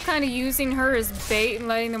method of kind of using her as bait and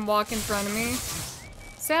letting them walk in front of me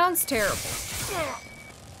sounds terrible.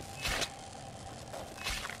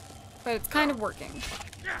 But it's kind of working.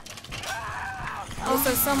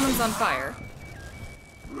 Also, someone's on fire.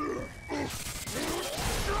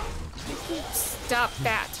 Stop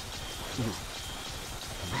that.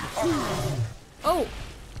 Oh,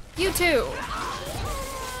 you too.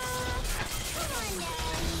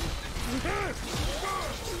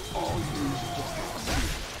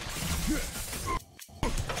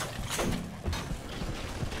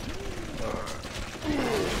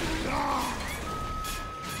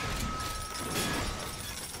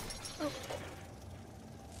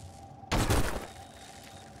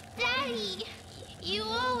 Daddy, you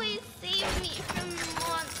always save me from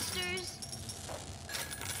monsters.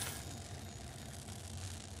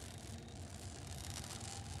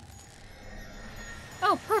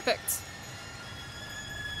 Oh, perfect.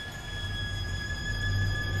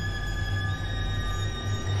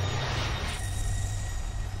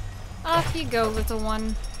 Off you go, little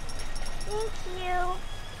one. Thank you.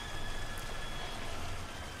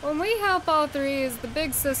 When we help all three, is the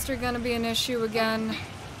big sister gonna be an issue again?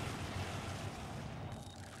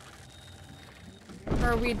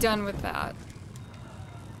 Or are we done with that?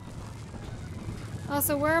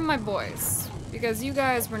 Also, where are my boys? Because you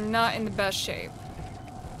guys were not in the best shape.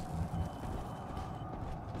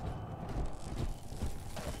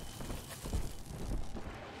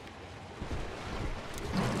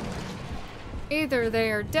 Either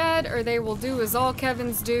they are dead, or they will do as all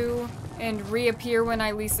Kevins do and reappear when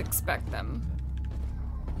I least expect them.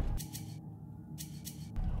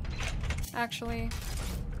 Actually...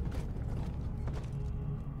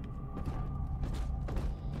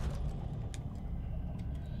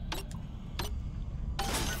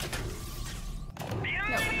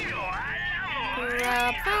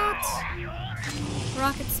 Grab that.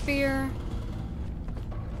 Rocket spear.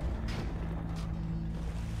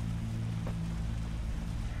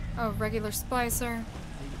 Oh, regular splicer.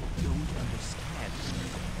 They don't understand.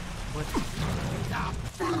 But stop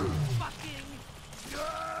fucking.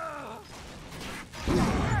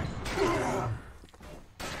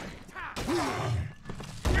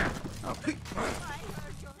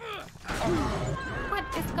 What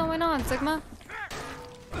is going on, Sigma?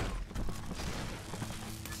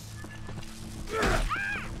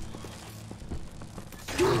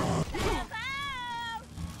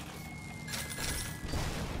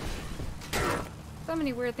 So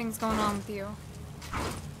many weird things going on with you.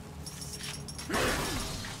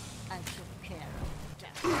 I took care of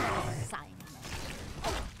that assignment.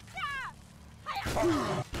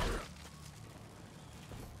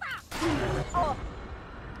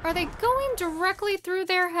 Are they going directly through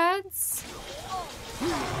their heads?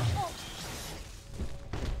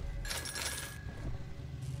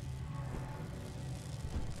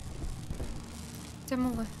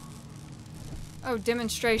 Oh,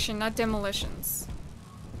 demonstration, not demolitions.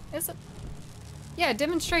 Is it? Yeah,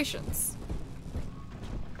 demonstrations.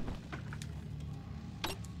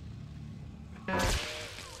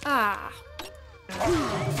 Ah.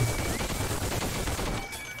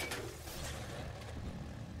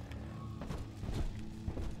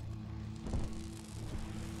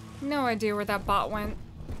 No idea where that bot went.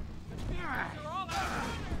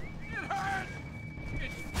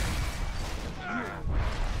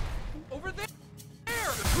 Over there!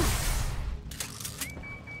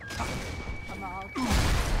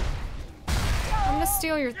 I'm gonna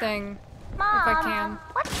steal your thing. Mom, if I can.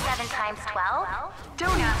 What's 7 times 12?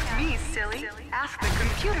 Don't ask me, silly. Ask the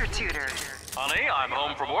computer tutor. Honey, I'm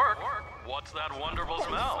home from work. What's that wonderful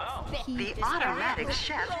smell? The automatic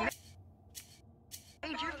chef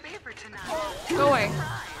made your favorite tonight. Go away.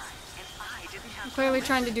 I'm clearly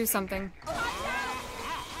trying to do something. Thanks,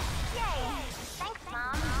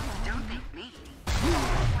 Mom. Don't thank me.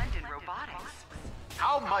 McClendon Robotics.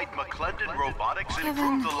 How might McClendon Robotics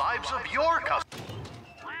improve the lives of your customers?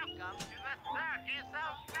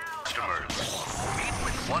 Meet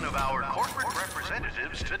with one of our corporate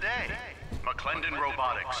representatives today. McClendon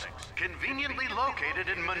Robotics, conveniently located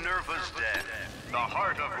in Minerva's Den, the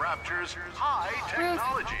heart of Rapture's high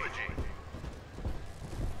technology.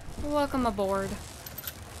 Welcome aboard.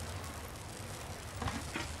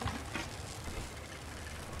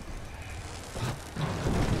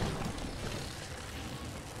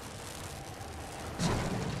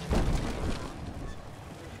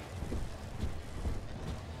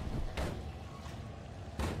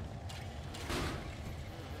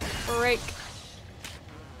 Break.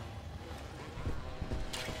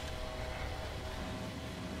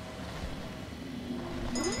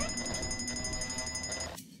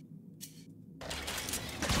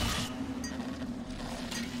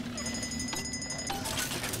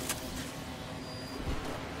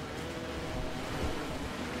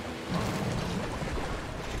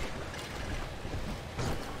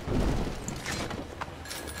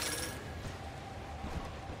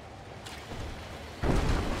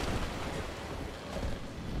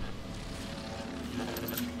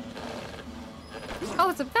 Oh,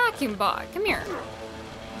 it's a vacuum bot. Come here.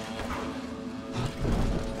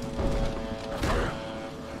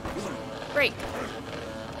 Break.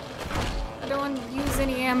 I don't want to use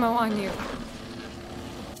any ammo on you.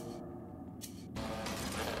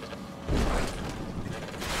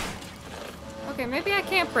 Okay, maybe I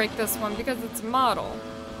can't break this one because it's a model.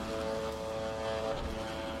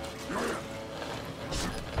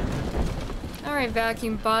 Alright,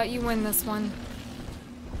 vacuum bot, you win this one.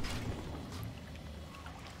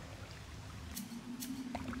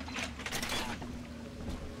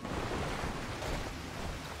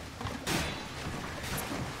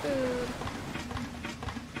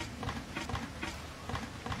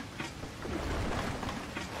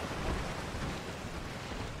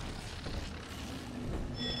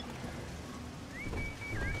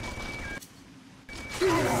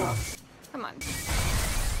 Come on.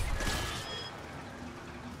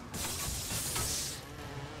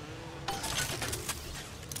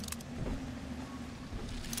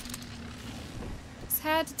 Just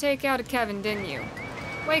had to take out a Kevin, didn't you?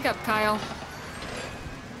 Wake up, Kyle.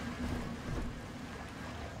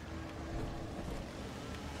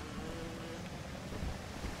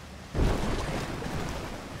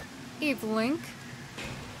 Eve Link.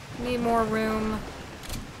 Need more room.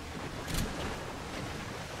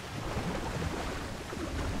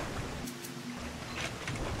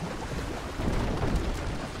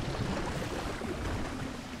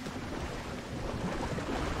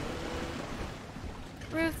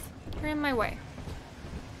 Ruth, you're in my way.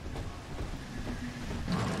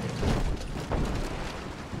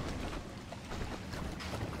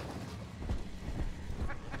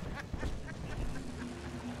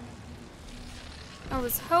 I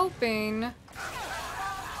was hoping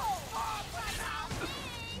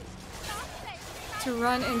to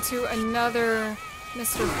run into another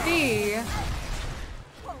Mr. B.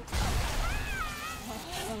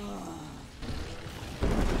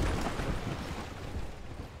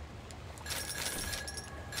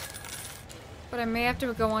 But I may have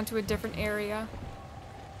to go on to a different area.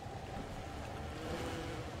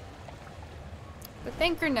 The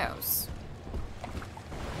thinker knows.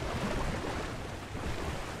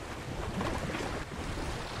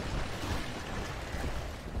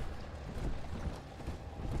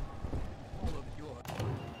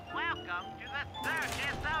 Welcome to the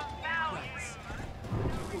circus of value.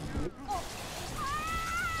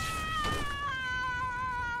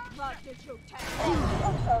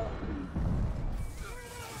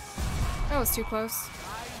 That was too close.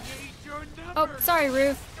 Oh, sorry,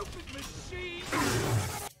 Ruth.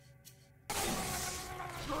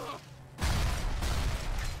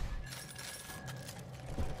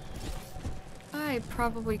 I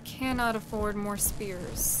probably cannot afford more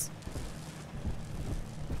spears.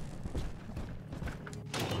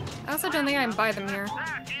 I also don't think I can buy them here.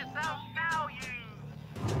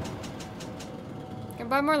 Can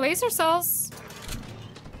buy more laser cells.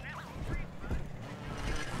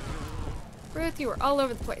 Ruth, you are all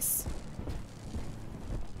over the place.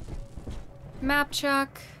 Map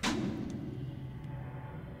check.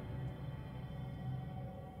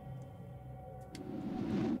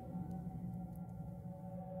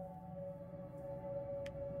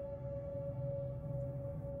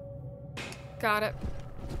 Got it.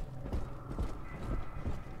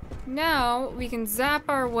 Now we can zap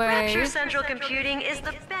our way Rapture Central Computing is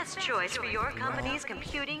the best choice for your company's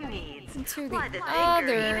computing needs. into the Why, the Thinker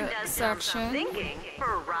other even does some section. thinking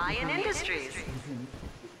for Ryan Industries.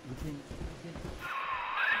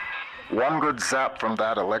 One good zap from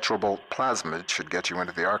that electrobolt plasmid should get you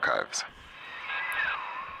into the archives.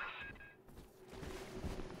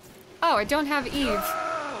 Oh, I don't have Eve.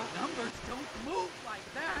 Numbers don't move like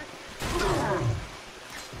that.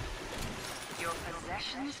 Your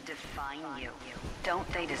possessions define you. Don't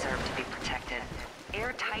they deserve to be protected?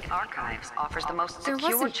 Airtight Archives offers the most There was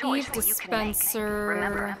secure an choice Eve that you can make. dispenser.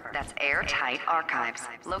 Remember, that's Airtight Archives,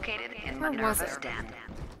 located in Where was Minerva's it? den.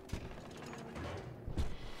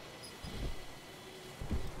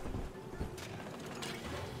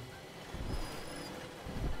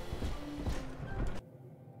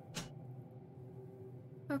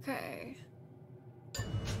 Okay.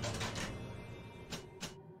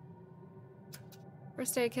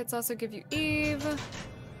 First aid kits also give you Eve.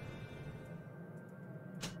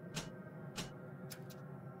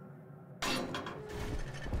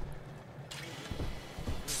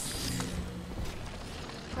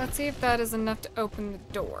 Let's see if that is enough to open the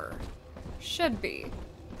door. Should be.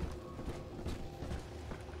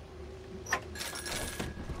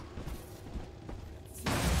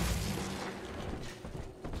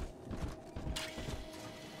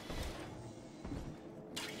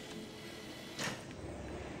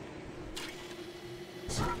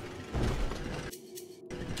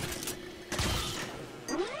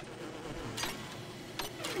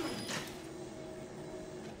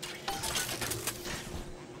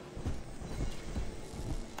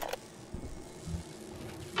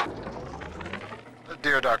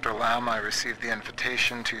 Dear Dr. Lamb, I received the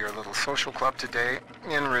invitation to your little social club today.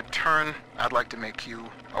 In return, I'd like to make you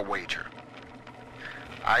a wager.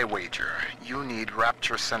 I wager you need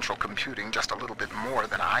Rapture Central Computing just a little bit more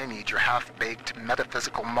than I need your half-baked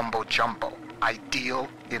metaphysical mumbo-jumbo. Ideal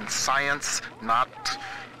in science, not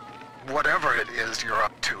whatever it is you're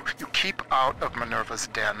up to. You keep out of Minerva's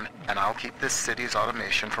den, and I'll keep this city's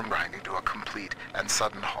automation from grinding to a complete and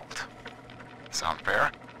sudden halt. Sound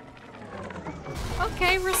fair?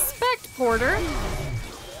 Okay, respect, Porter.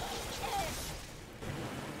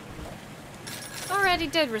 Already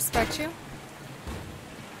did respect you.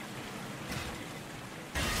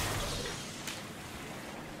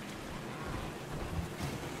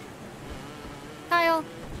 Kyle.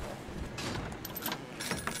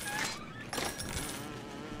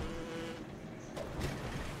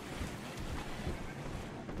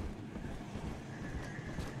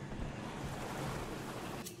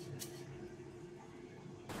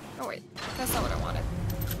 Oh wait, that's not what I wanted.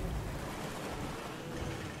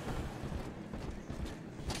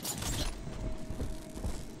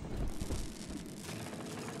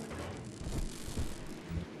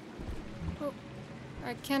 Oh,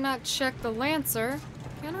 I cannot check the Lancer,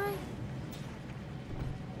 can I?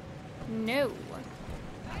 No.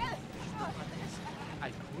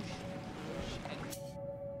 I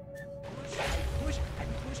push and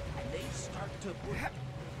they start to push.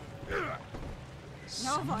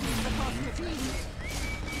 No one is supposed to be.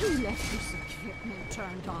 Who left this equipment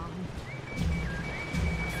turned on?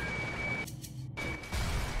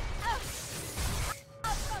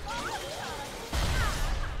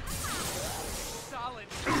 Solid.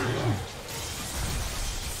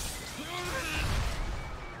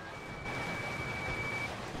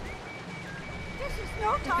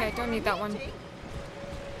 no time Okay, don't need that one. meeting.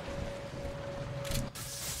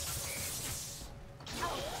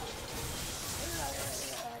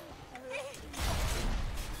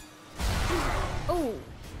 Oh.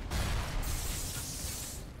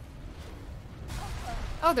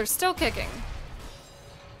 Oh, they're still kicking.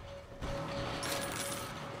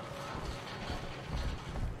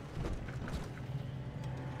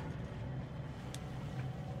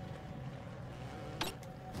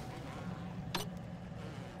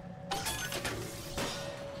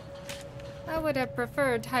 I would have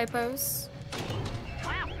preferred typos.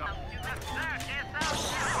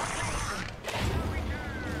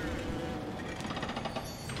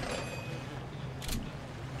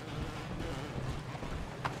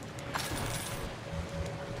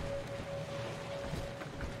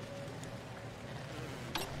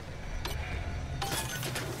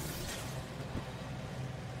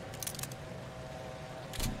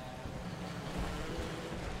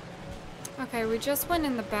 Okay, we just went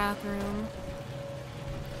in the bathroom.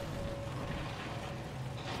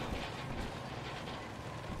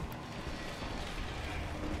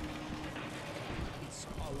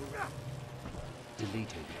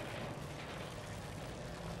 Deleted.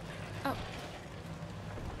 Oh.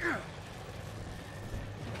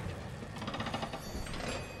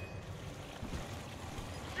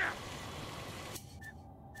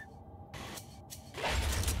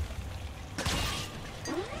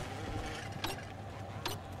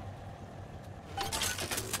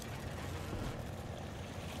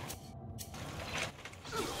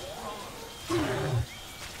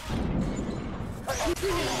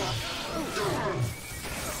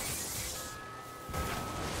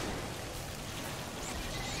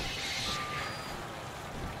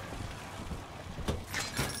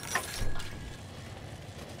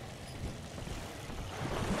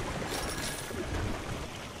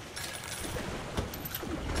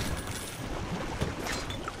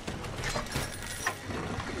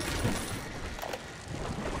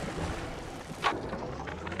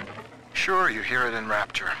 Sure, you hear it in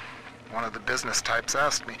Rapture. One of the business types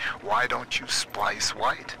asked me, why don't you splice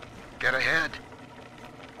white? Get ahead.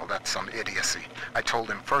 Well, that's some idiocy. I told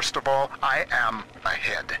him, first of all, I am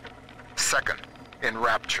ahead. Second, in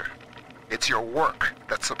Rapture, it's your work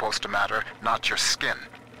that's supposed to matter, not your skin.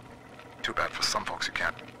 Too bad for some folks who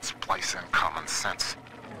can't splice in common sense.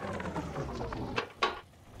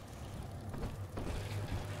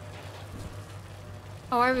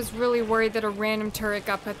 Oh, I was really worried that a random turret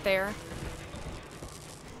got put there.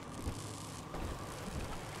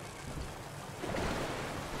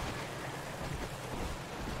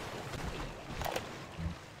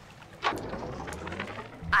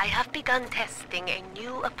 I have begun testing a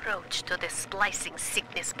new approach to the splicing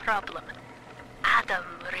sickness problem. Adam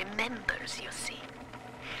remembers, you see.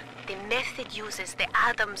 The method uses the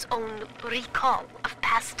Adam's own recall of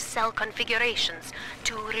past cell configurations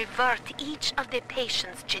to revert each of the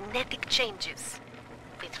patient's genetic changes.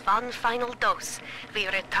 With one final dose, we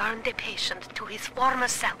return the patient to his former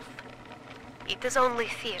self. It is only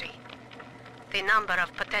theory. The number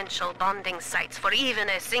of potential bonding sites for even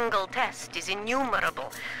a single test is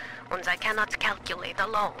innumerable, and I cannot calculate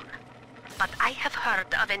alone. But I have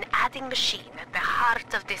heard of an adding machine at the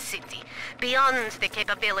heart of the city, beyond the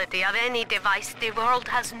capability of any device the world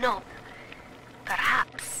has known.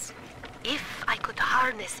 Perhaps, if I could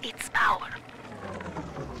harness its power.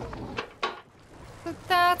 So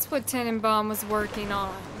that's what Tenenbaum was working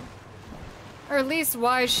on. Or at least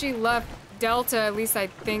why she left Delta. At least I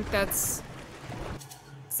think that's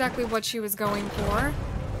exactly what she was going for.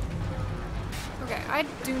 Okay,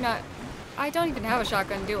 I don't even have a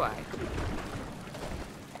shotgun, do I?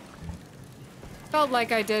 Felt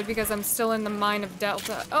like I did because I'm still in the mine of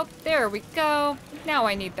Delta. Oh, there we go. Now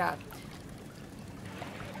I need that.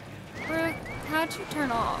 Brooke, how'd you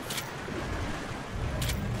turn off?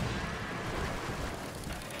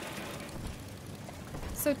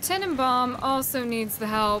 So Tenenbaum also needs the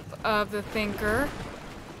help of the Thinker.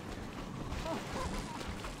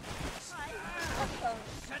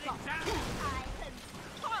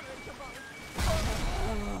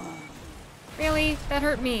 Really? That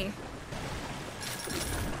hurt me.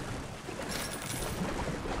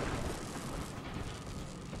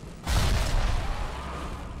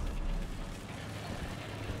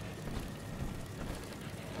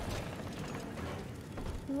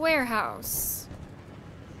 Warehouse.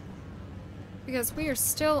 Because we are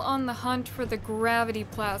still on the hunt for the gravity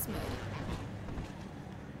plasmid.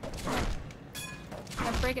 Can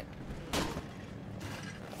I break it?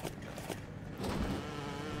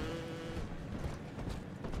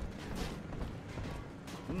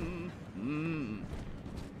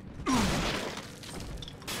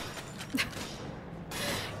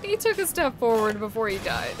 He took a step forward before he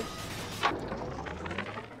died.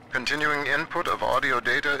 Continuing input of audio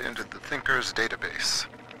data into the Thinker's database.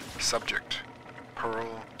 Subject,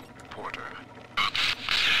 Pearl Porter. Closer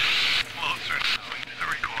now into the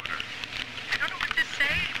recorder. I don't know what to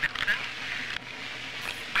say, Milton.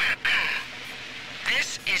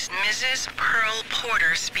 This is Mrs. Pearl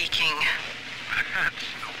Porter speaking. That's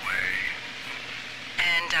the way.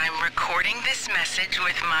 And I'm recording this message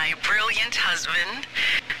with my brilliant husband,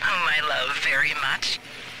 whom I love very much.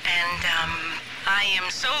 And, I am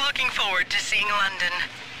so looking forward to seeing London.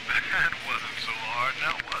 That wasn't so hard,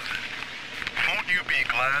 now was it? Won't you be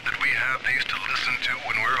glad that we have these to listen to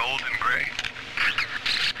when we're old and gray?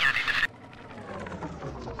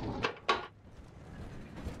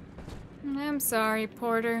 I'm sorry,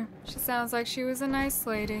 Porter. She sounds like she was a nice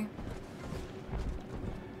lady.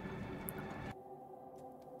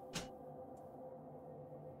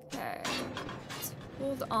 Okay. Let's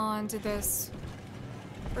hold on to this.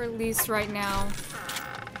 For at least right now.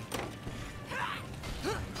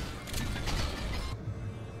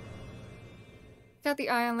 Got the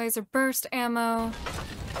ion laser burst ammo.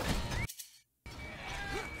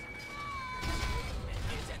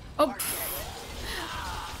 Oh!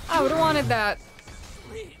 I would've wanted that.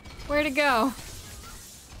 Where'd it go?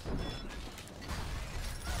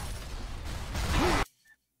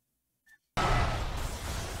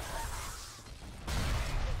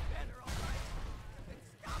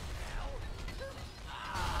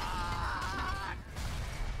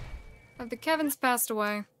 The Kevin's passed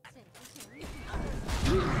away.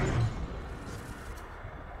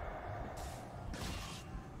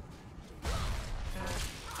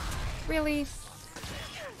 Really?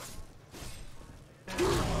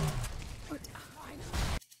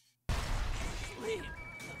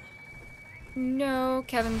 No,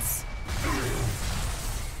 Kevin's.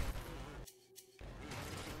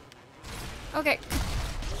 Okay.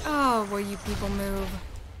 Oh, will you people move?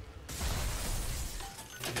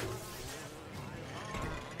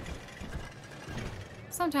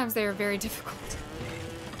 Sometimes they are very difficult.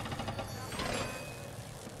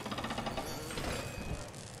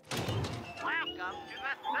 Welcome to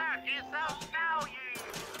the Circus of Value.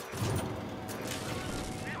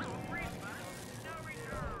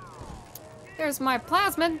 There's my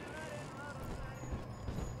plasmid.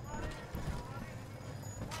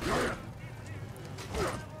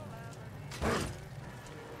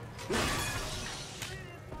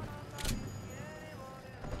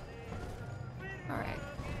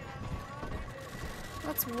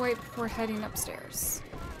 Let's wait before heading upstairs.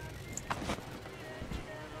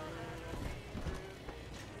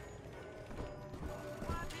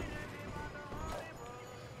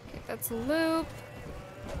 Okay, that's a loop.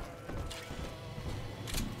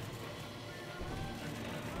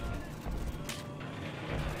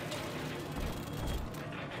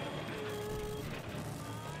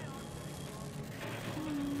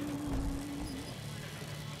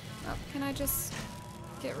 Oh, can I just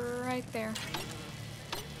get right there?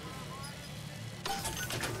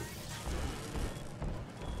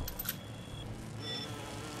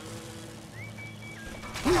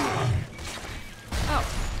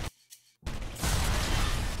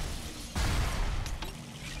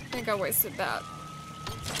 I think I wasted that.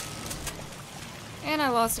 And I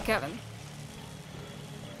lost to Kevin.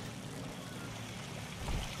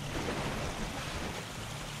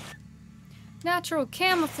 Natural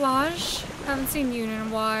camouflage. Haven't seen you in a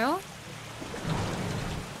while.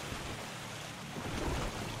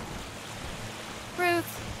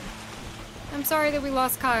 Ruth. I'm sorry that we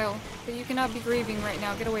lost Kyle, but you cannot be grieving right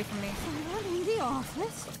now. Get away from me. Someone in the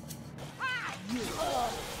office?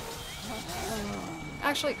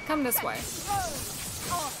 Actually, come this way.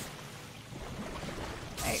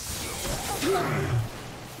 Hey.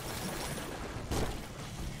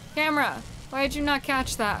 Camera, why did you not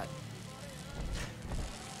catch that?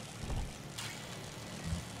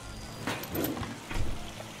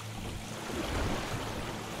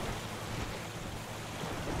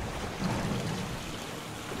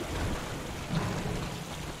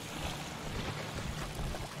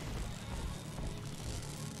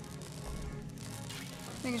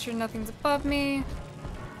 Making sure nothing's above me.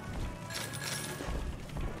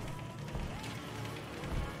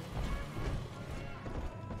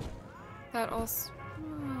 That also...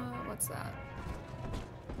 what's that?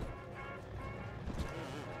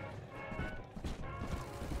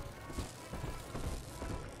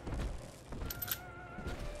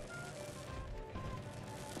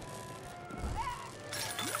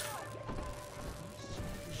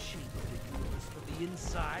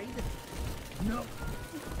 Inside? No.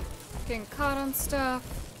 Getting caught on stuff.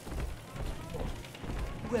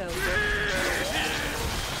 Well,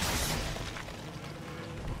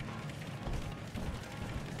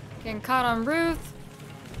 getting caught on Ruth.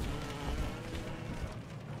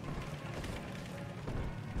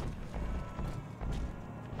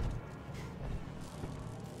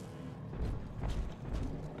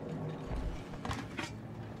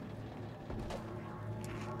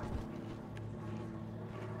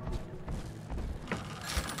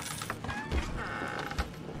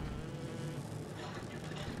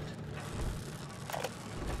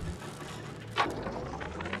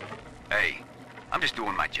 Hey, I'm just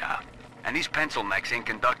doing my job. And these pencil necks ain't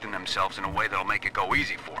conducting themselves in a way that'll make it go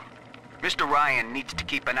easy for them. Mr. Ryan needs to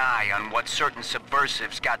keep an eye on what certain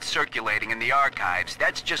subversives got circulating in the archives.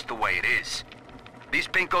 That's just the way it is. These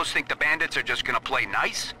pinkos think the bandits are just gonna play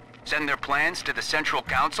nice? Send their plans to the Central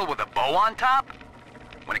Council with a bow on top?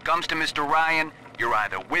 When it comes to Mr. Ryan, you're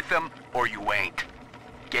either with him or you ain't.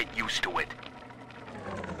 Get used to it.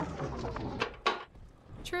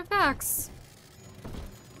 True facts.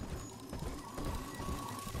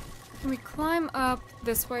 Can we climb up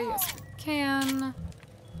this way? Yes, we can.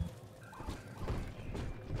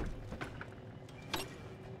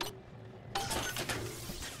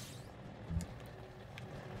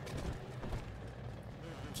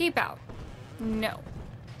 Keep out. No.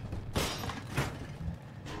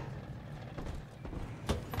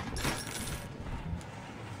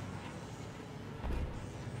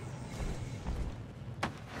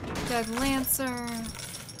 Dead Lancer.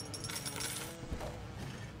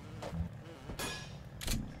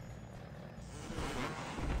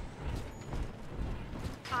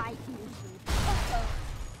 I hear you.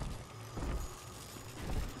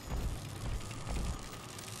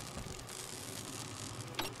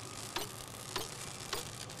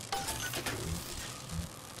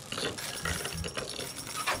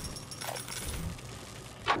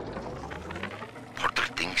 Porter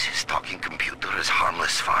thinks his talking computer is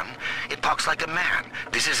harmless fun. It talks like a man.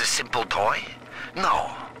 This is a simple toy?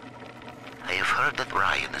 No. I have heard that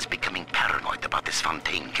Ryan is becoming paranoid about this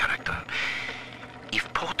Fontaine character.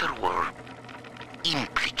 If Porter were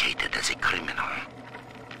implicated as a criminal,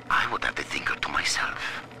 I would have the thinker to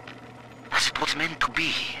myself, as it was meant to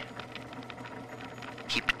be.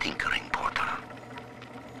 Keep tinkering, Porter.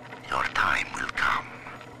 Your time will come.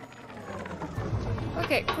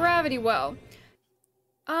 Okay, gravity well.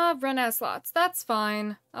 Run out of slots. That's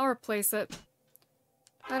fine. I'll replace it.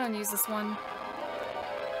 I don't use this one.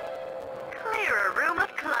 Clear a room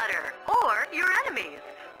of clutter, or your enemies.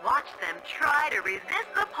 Watch them try to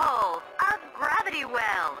resist the pull of gravity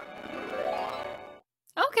well.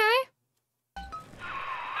 Okay.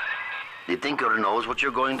 The Tinker knows what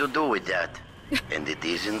you're going to do with that, and it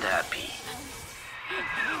isn't happy.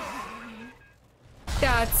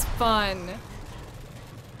 That's fun.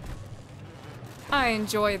 I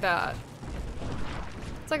enjoy that.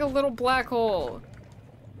 It's like a little black hole.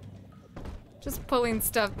 Just pulling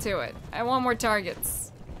stuff to it. I want more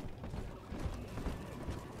targets.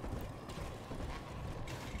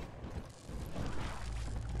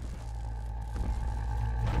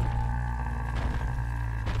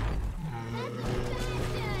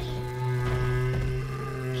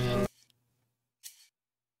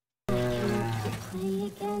 Play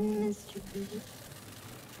again, Mr. B.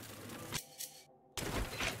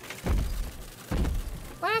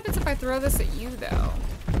 What happens if I throw this at you, though?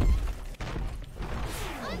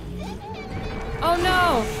 Oh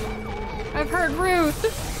no! I've heard Ruth!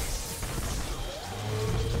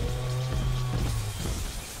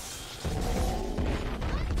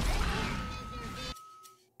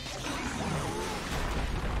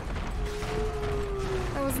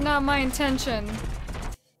 That was not my intention.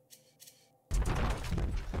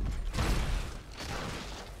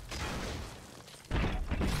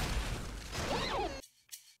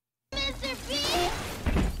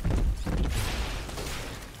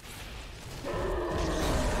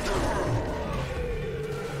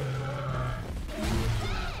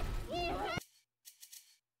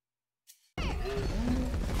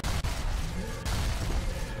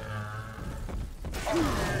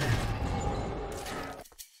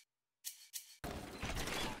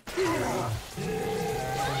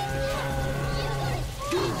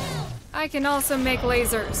 I can also make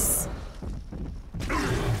lasers.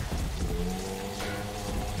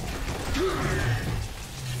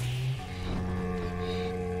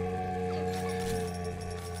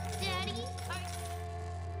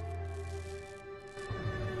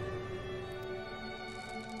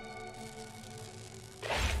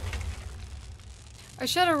 I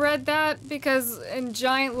should have read that because in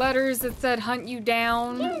giant letters it said hunt you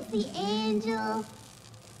down. Here's the angel.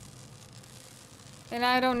 And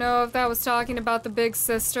I don't know if that was talking about the big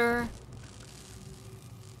sister.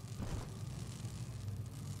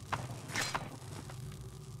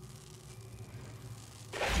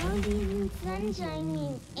 Sunshine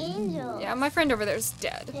means angels. Yeah, my friend over there's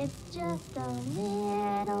dead. It's just a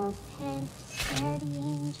little tent, steady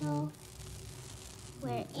angel.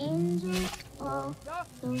 Where angels fall,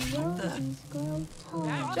 the roses grow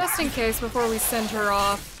tall. Just in case, before we send her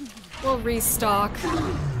off, we'll restock.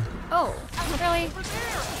 Oh, really?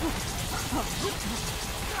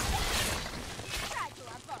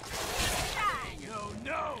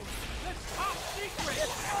 No! That's top secret!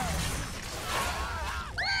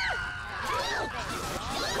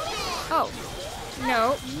 Oh.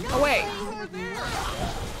 No. Away.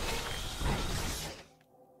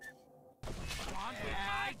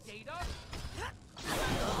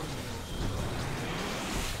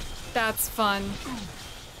 That's fun.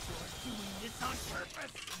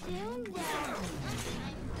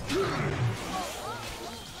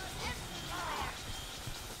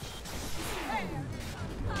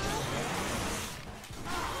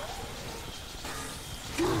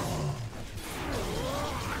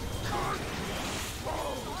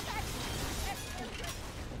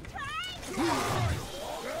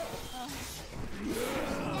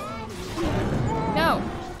 No.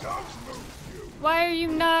 Why are you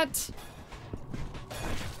not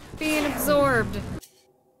being absorbed?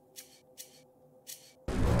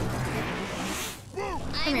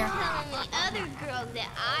 Come here. I'm telling the other girls that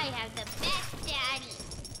I have the best daddy.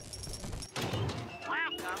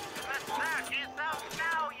 Welcome to the circus of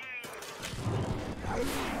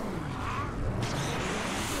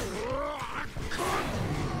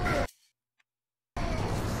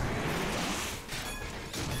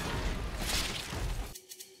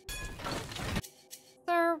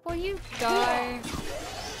Sir, will you die?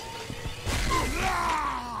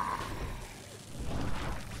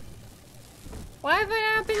 Why have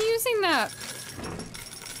I not been using that?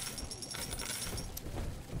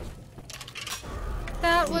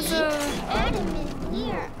 That was a Adam is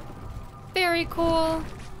here. very cool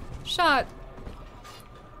shot.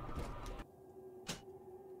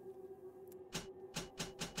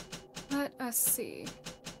 Let us see.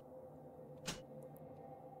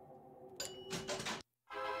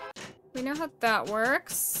 We know how that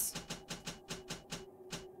works.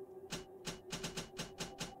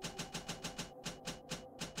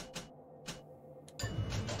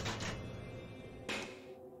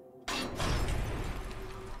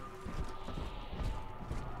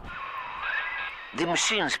 The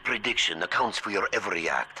machine's prediction accounts for your every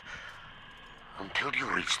act. Until you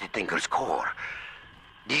reach the Thinker's core,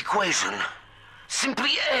 the equation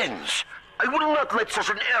simply ends. I will not let such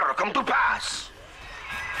an error come to pass.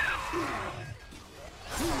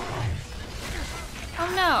 Oh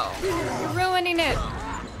no, you're ruining it.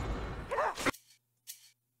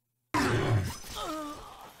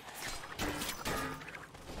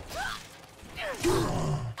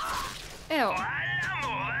 Ew.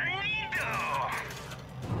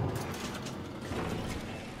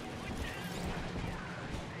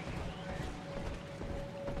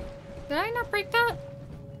 Did I not break that?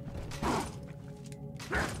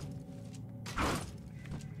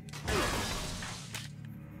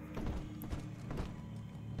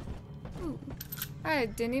 Ooh, I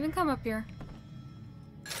didn't even come up here.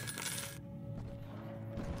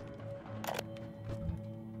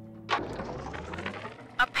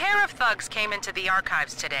 A pair of thugs came into the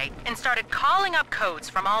archives today and started calling up codes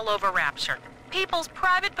from all over Rapture. People's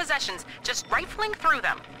private possessions, just rifling through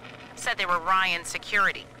them. Said they were Ryan's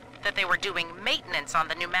security, that they were doing maintenance on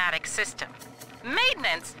the pneumatic system.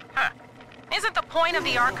 Maintenance? Huh. Isn't the point of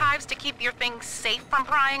the archives to keep your things safe from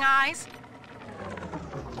prying eyes?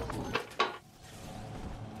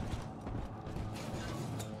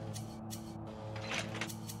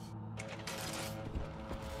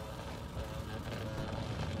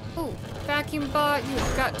 Ooh, vacuum bot,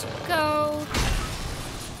 you've got to go.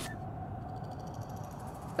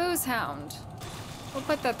 Booze hound. We'll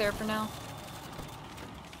put that there for now.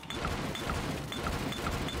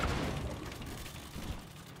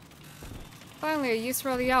 Finally, a use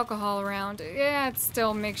for all the alcohol around. Yeah, it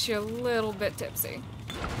still makes you a little bit tipsy.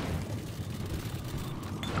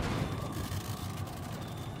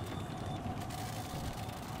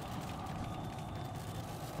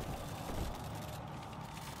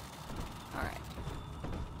 Alright.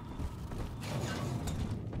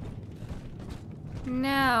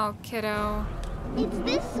 Now, kiddo. It's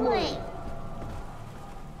this way.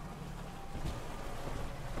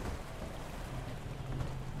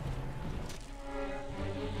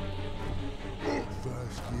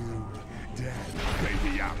 First you, then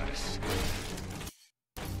baby Alice.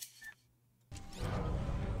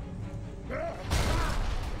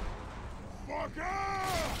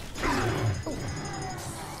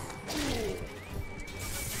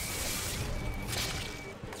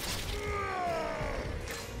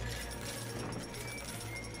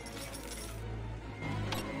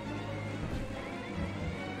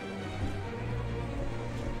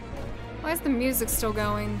 Why is the music still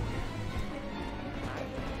going?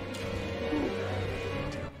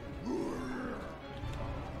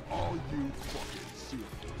 All you fucking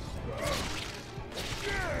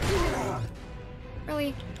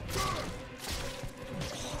Really?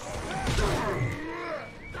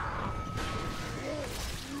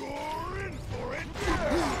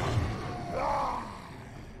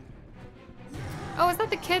 Oh, is that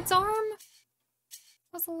the kid's arm?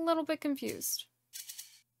 I was a little bit confused.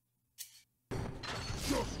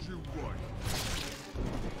 Just you right.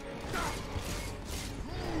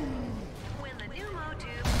 When the new Mo-Tubes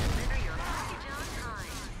deliver your package on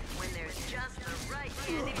time. When there's just the right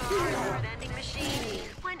candy bar or an ending machine.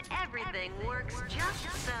 When everything works just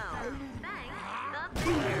so. Thank the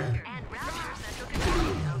Finger and Rapture Central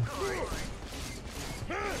Computing, of course.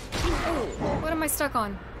 Oh, what am I stuck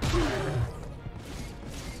on?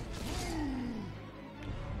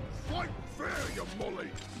 Fight fair, you mully.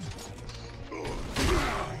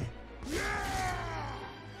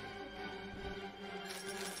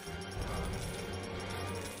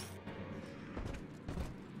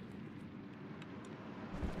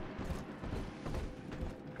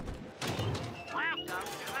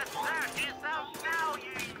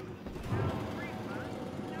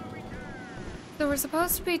 So we're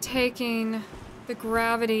supposed to be taking the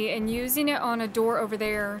gravity and using it on a door over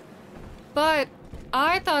there, but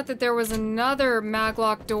I thought that there was another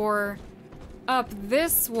maglock door up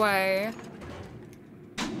this way,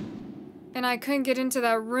 and I couldn't get into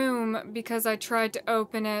that room because I tried to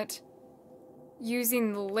open it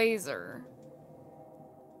using the laser.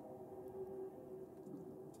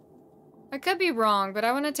 I could be wrong, but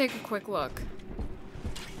I want to take a quick look.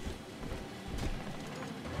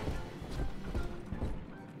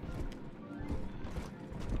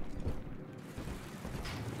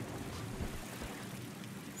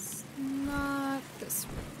 It's not this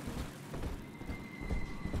room.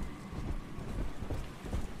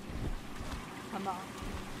 Come on.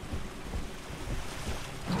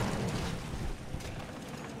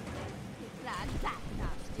 Glad that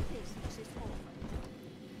nasty business is over.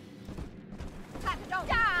 Don't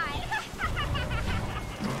die!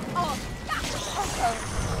 Oh,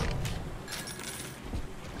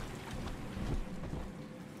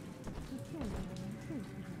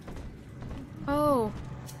 Oh.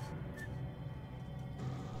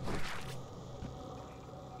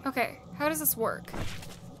 Okay, how does this work?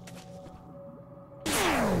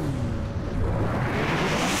 Oh,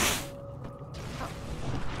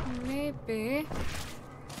 maybe.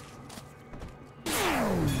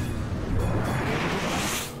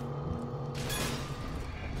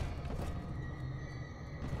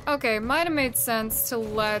 Okay, might have made sense to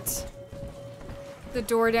let the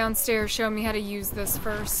door downstairs show me how to use this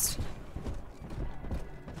first.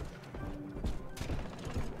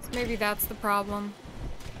 So maybe that's the problem.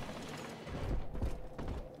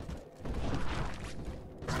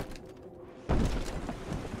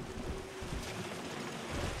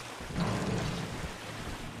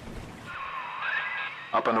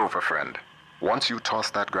 Up and over, friend. Once you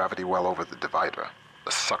toss that gravity well over the divider,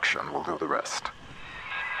 the suction will do the rest.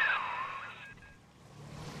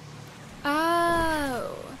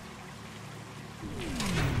 Oh.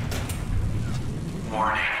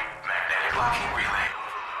 Warning, magnetic locking relay.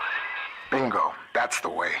 Bingo, that's the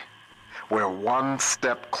way. We're one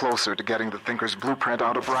step closer to getting the Thinker's blueprint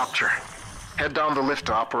out of Rapture. Head down the lift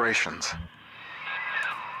to operations.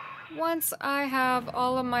 Once I have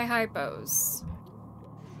all of my hypos.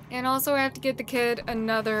 And also I have to get the kid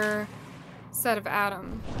another set of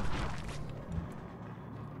Atom.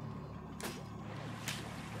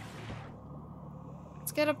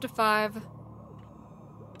 Let's get up to 5.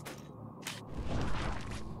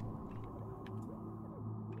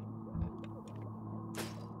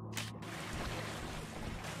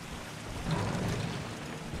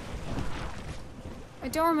 I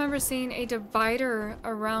don't remember seeing a divider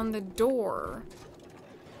around the door.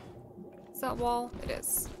 Is that wall? It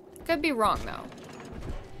is. Could be wrong though.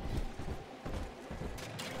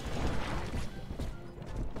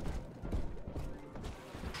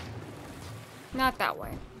 Not that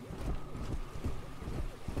way.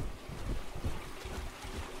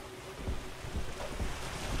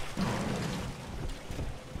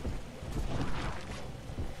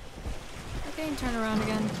 Okay, and turn around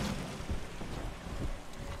again.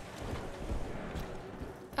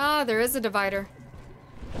 Ah, there is a divider.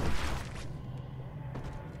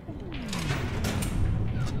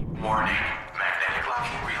 Warning, magnetic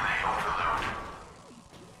locking relay overload.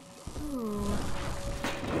 Ooh.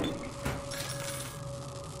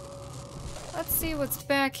 Let's see what's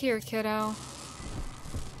back here, kiddo.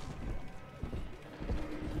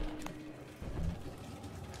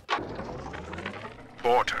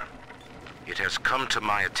 Porter, it has come to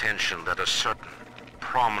my attention that a certain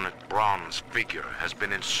prominent bronze figure has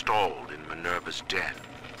been installed in Minerva's den.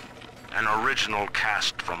 An original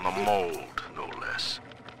cast from the mold, no less.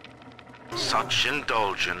 Such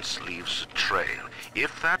indulgence leaves a trail.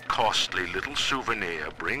 If that costly little souvenir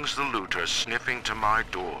brings the looters sniffing to my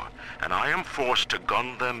door, and I am forced to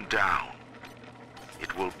gun them down,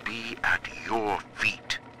 it will be at your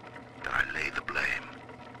feet that I lay the blame.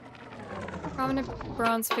 Prominent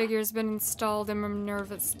bronze figure has been installed in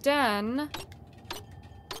Minerva's den.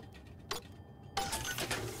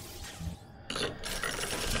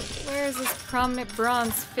 Where is this prominent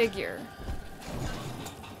bronze figure?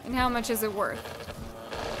 And how much is it worth?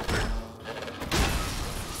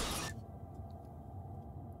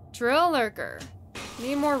 Drill lurker.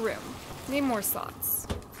 Need more room. Need more slots.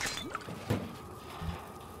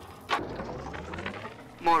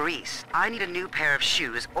 Maurice, I need a new pair of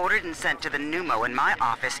shoes ordered and sent to the pneumo in my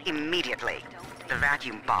office immediately. The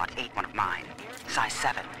vacuum bot ate one of mine. Size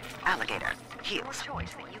 7. Alligator. Heels.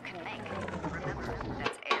 Choice that you can make. Remember,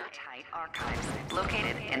 that's Airtight Archives,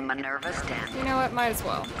 located in Minerva's den. You know what? Might as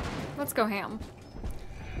well. Let's go ham.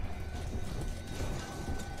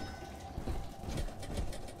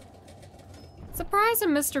 Surprised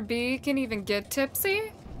when Mr. B can even get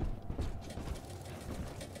tipsy.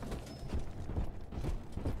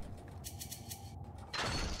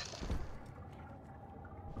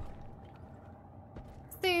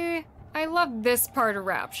 See, I love this part of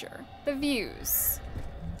Rapture. The views.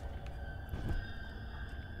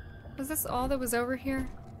 Was this all that was over here?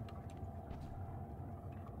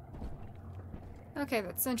 Okay,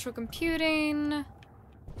 that's central computing.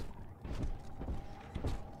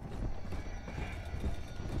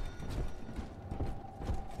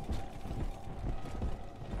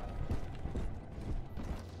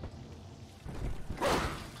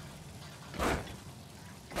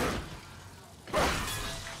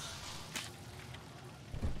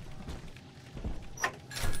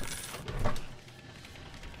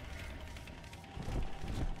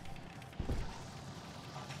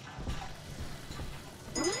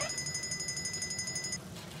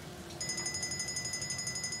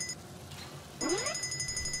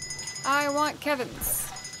 I want Kevin's.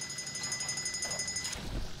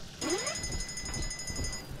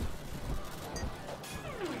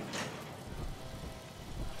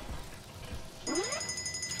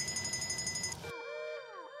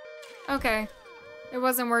 Okay. It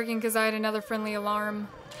wasn't working because I had another friendly alarm.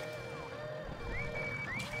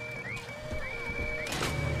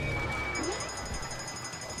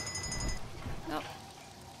 Nope.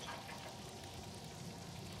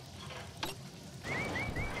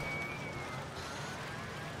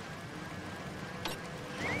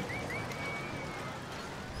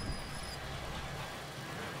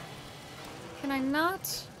 Can I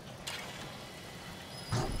not?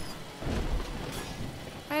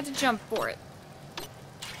 I had to jump for it.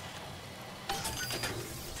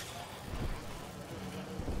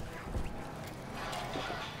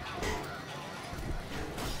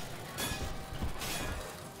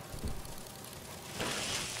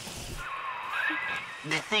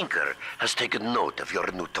 The Thinker has taken note of your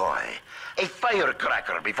new toy. A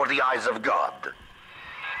firecracker before the eyes of God.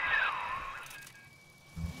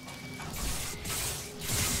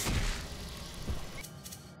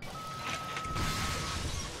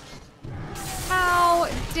 How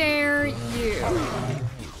dare you?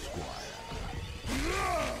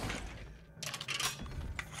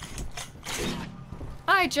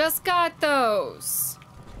 I just got those.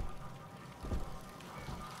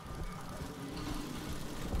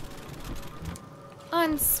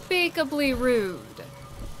 Unspeakably rude.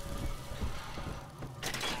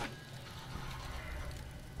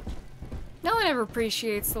 No one ever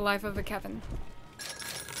appreciates the life of a Kevin.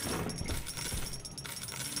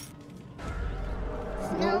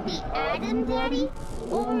 Snowy Adam, Daddy?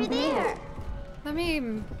 Over there. Let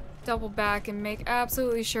me double back and make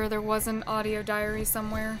absolutely sure there was an audio diary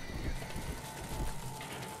somewhere.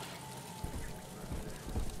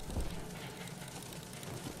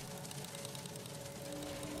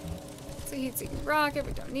 It's a heat-seeking rocket,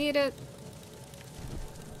 we don't need it.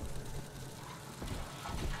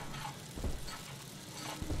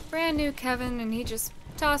 Brand new Kevin, and he just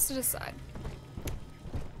tossed it aside.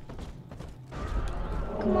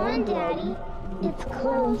 Come on, Daddy. It's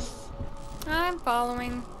close. I'm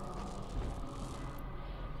following.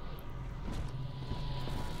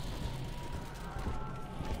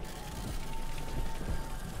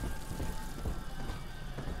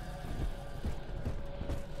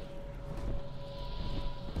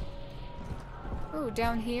 Oh,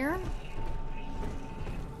 down here?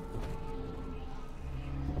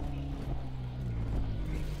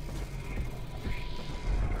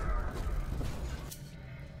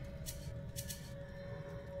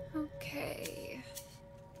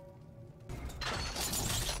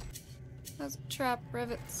 trap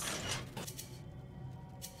rivets.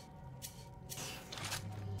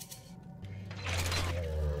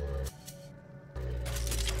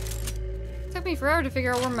 Took me forever to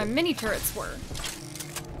figure out where my mini turrets were.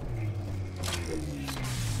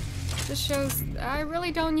 This shows I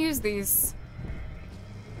really don't use these.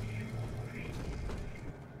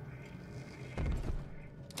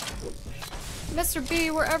 Mr. B,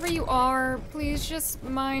 wherever you are, please just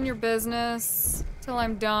mind your business till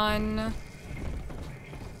I'm done.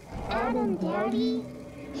 Adam, Daddy,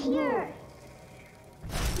 here.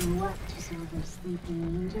 You want to silver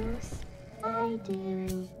sleeping angels? I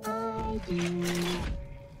do. Naughty.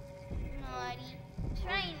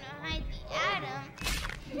 Trying to hide the Adam.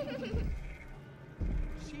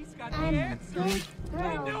 She's got I'm the a answer. good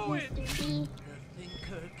I girl, knew it. Mr. B. Your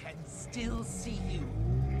thinker can still see you.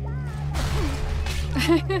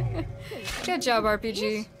 Good job,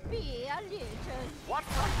 RPG. What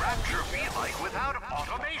would Rapture be like without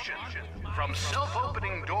automation? From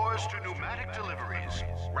self-opening doors to pneumatic deliveries,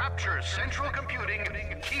 Rapture's central computing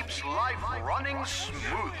keeps life running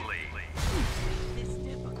smoothly.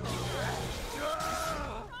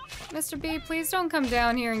 Mr. B, please don't come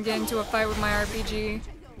down here and get into a fight with my RPG.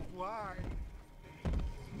 Why?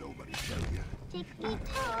 Nobody tell you. Tickety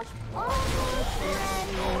tock, almost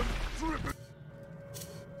ready. Dripping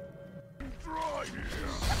dry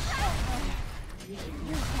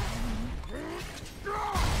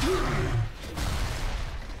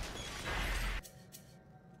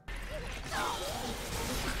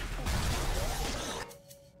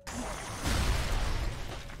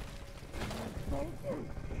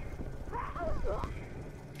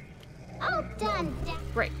All done, Dad.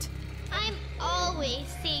 Great. I'm always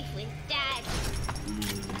safe with Daddy.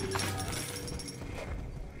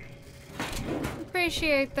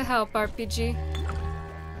 Appreciate the help, RPG.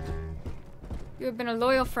 You have been a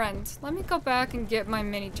loyal friend. Let me go back and get my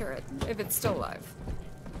mini turret, if it's still alive.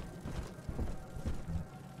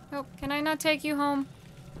 Oh, can I not take you home?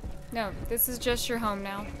 No, this is just your home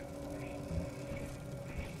now.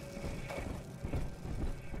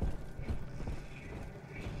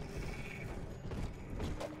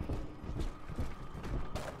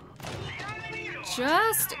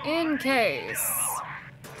 Just in case.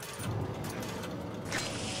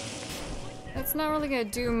 That's not really gonna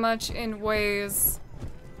do much in ways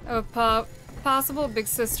of a possible big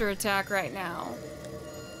sister attack right now.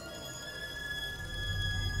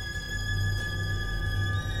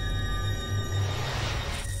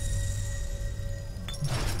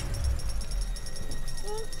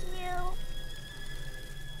 Thank you.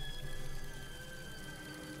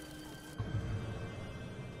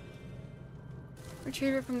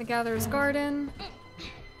 Retrieve it from the Gatherer's Garden.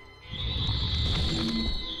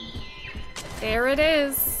 There it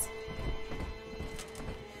is.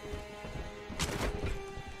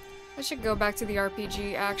 I should go back to the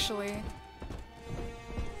RPG, actually.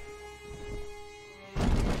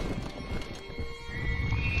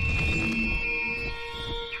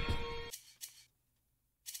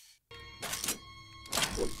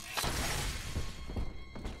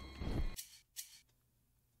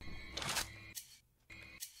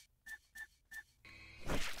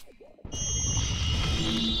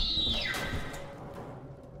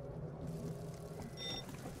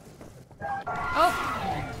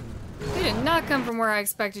 Oh! You did not come from where I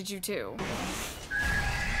expected you to.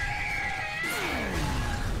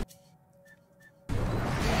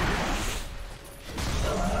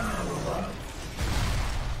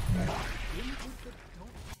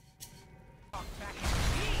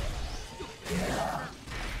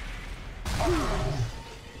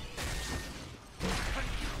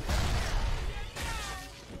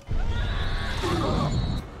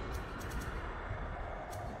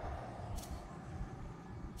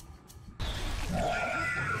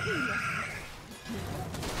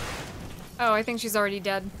 Oh, I think she's already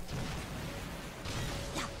dead.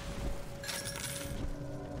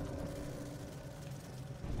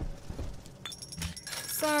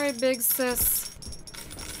 Sorry, big sis.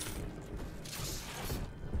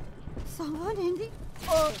 Someone in the...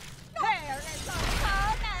 Oh, there is a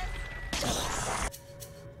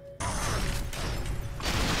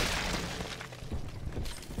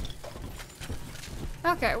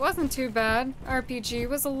bonus! Okay, it wasn't too bad. RPG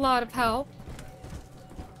was a lot of help.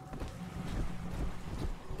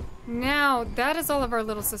 Now, that is all of our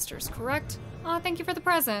little sisters, correct? Aw, thank you for the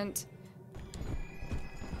present.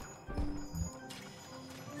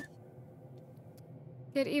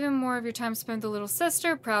 Get even more of your time spent with the little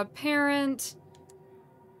sister, proud parent.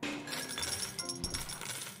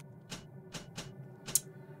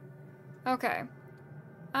 Okay.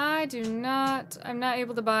 I'm not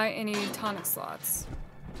able to buy any tonic slots.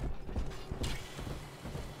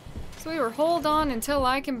 So we will hold on until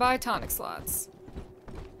I can buy tonic slots.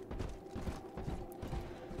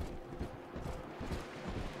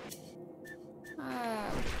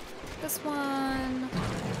 This one...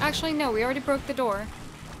 Actually, no, we already broke the door.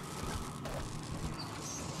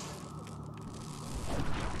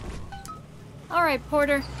 Alright,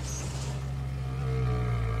 Porter.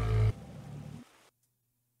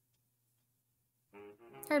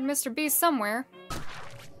 Heard Mr. B somewhere.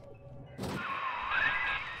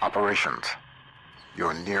 Operations.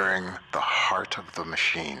 You're nearing the heart of the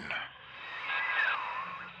machine.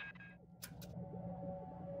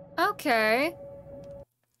 Okay.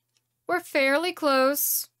 We're fairly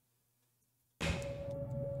close.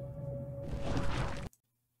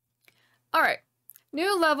 Alright.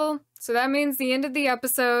 New level. So that means the end of the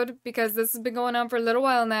episode, because this has been going on for a little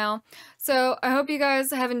while now. So I hope you guys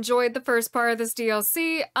have enjoyed the first part of this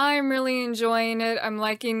DLC. I'm really enjoying it. I'm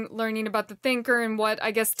liking learning about the Thinker and what I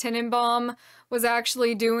guess Tenenbaum was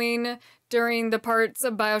actually doing during the parts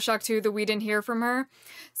of BioShock 2 that we didn't hear from her.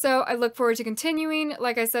 So I look forward to continuing.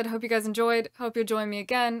 Like I said, hope you guys enjoyed. Hope you'll join me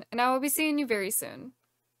again, and I will be seeing you very soon.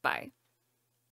 Bye.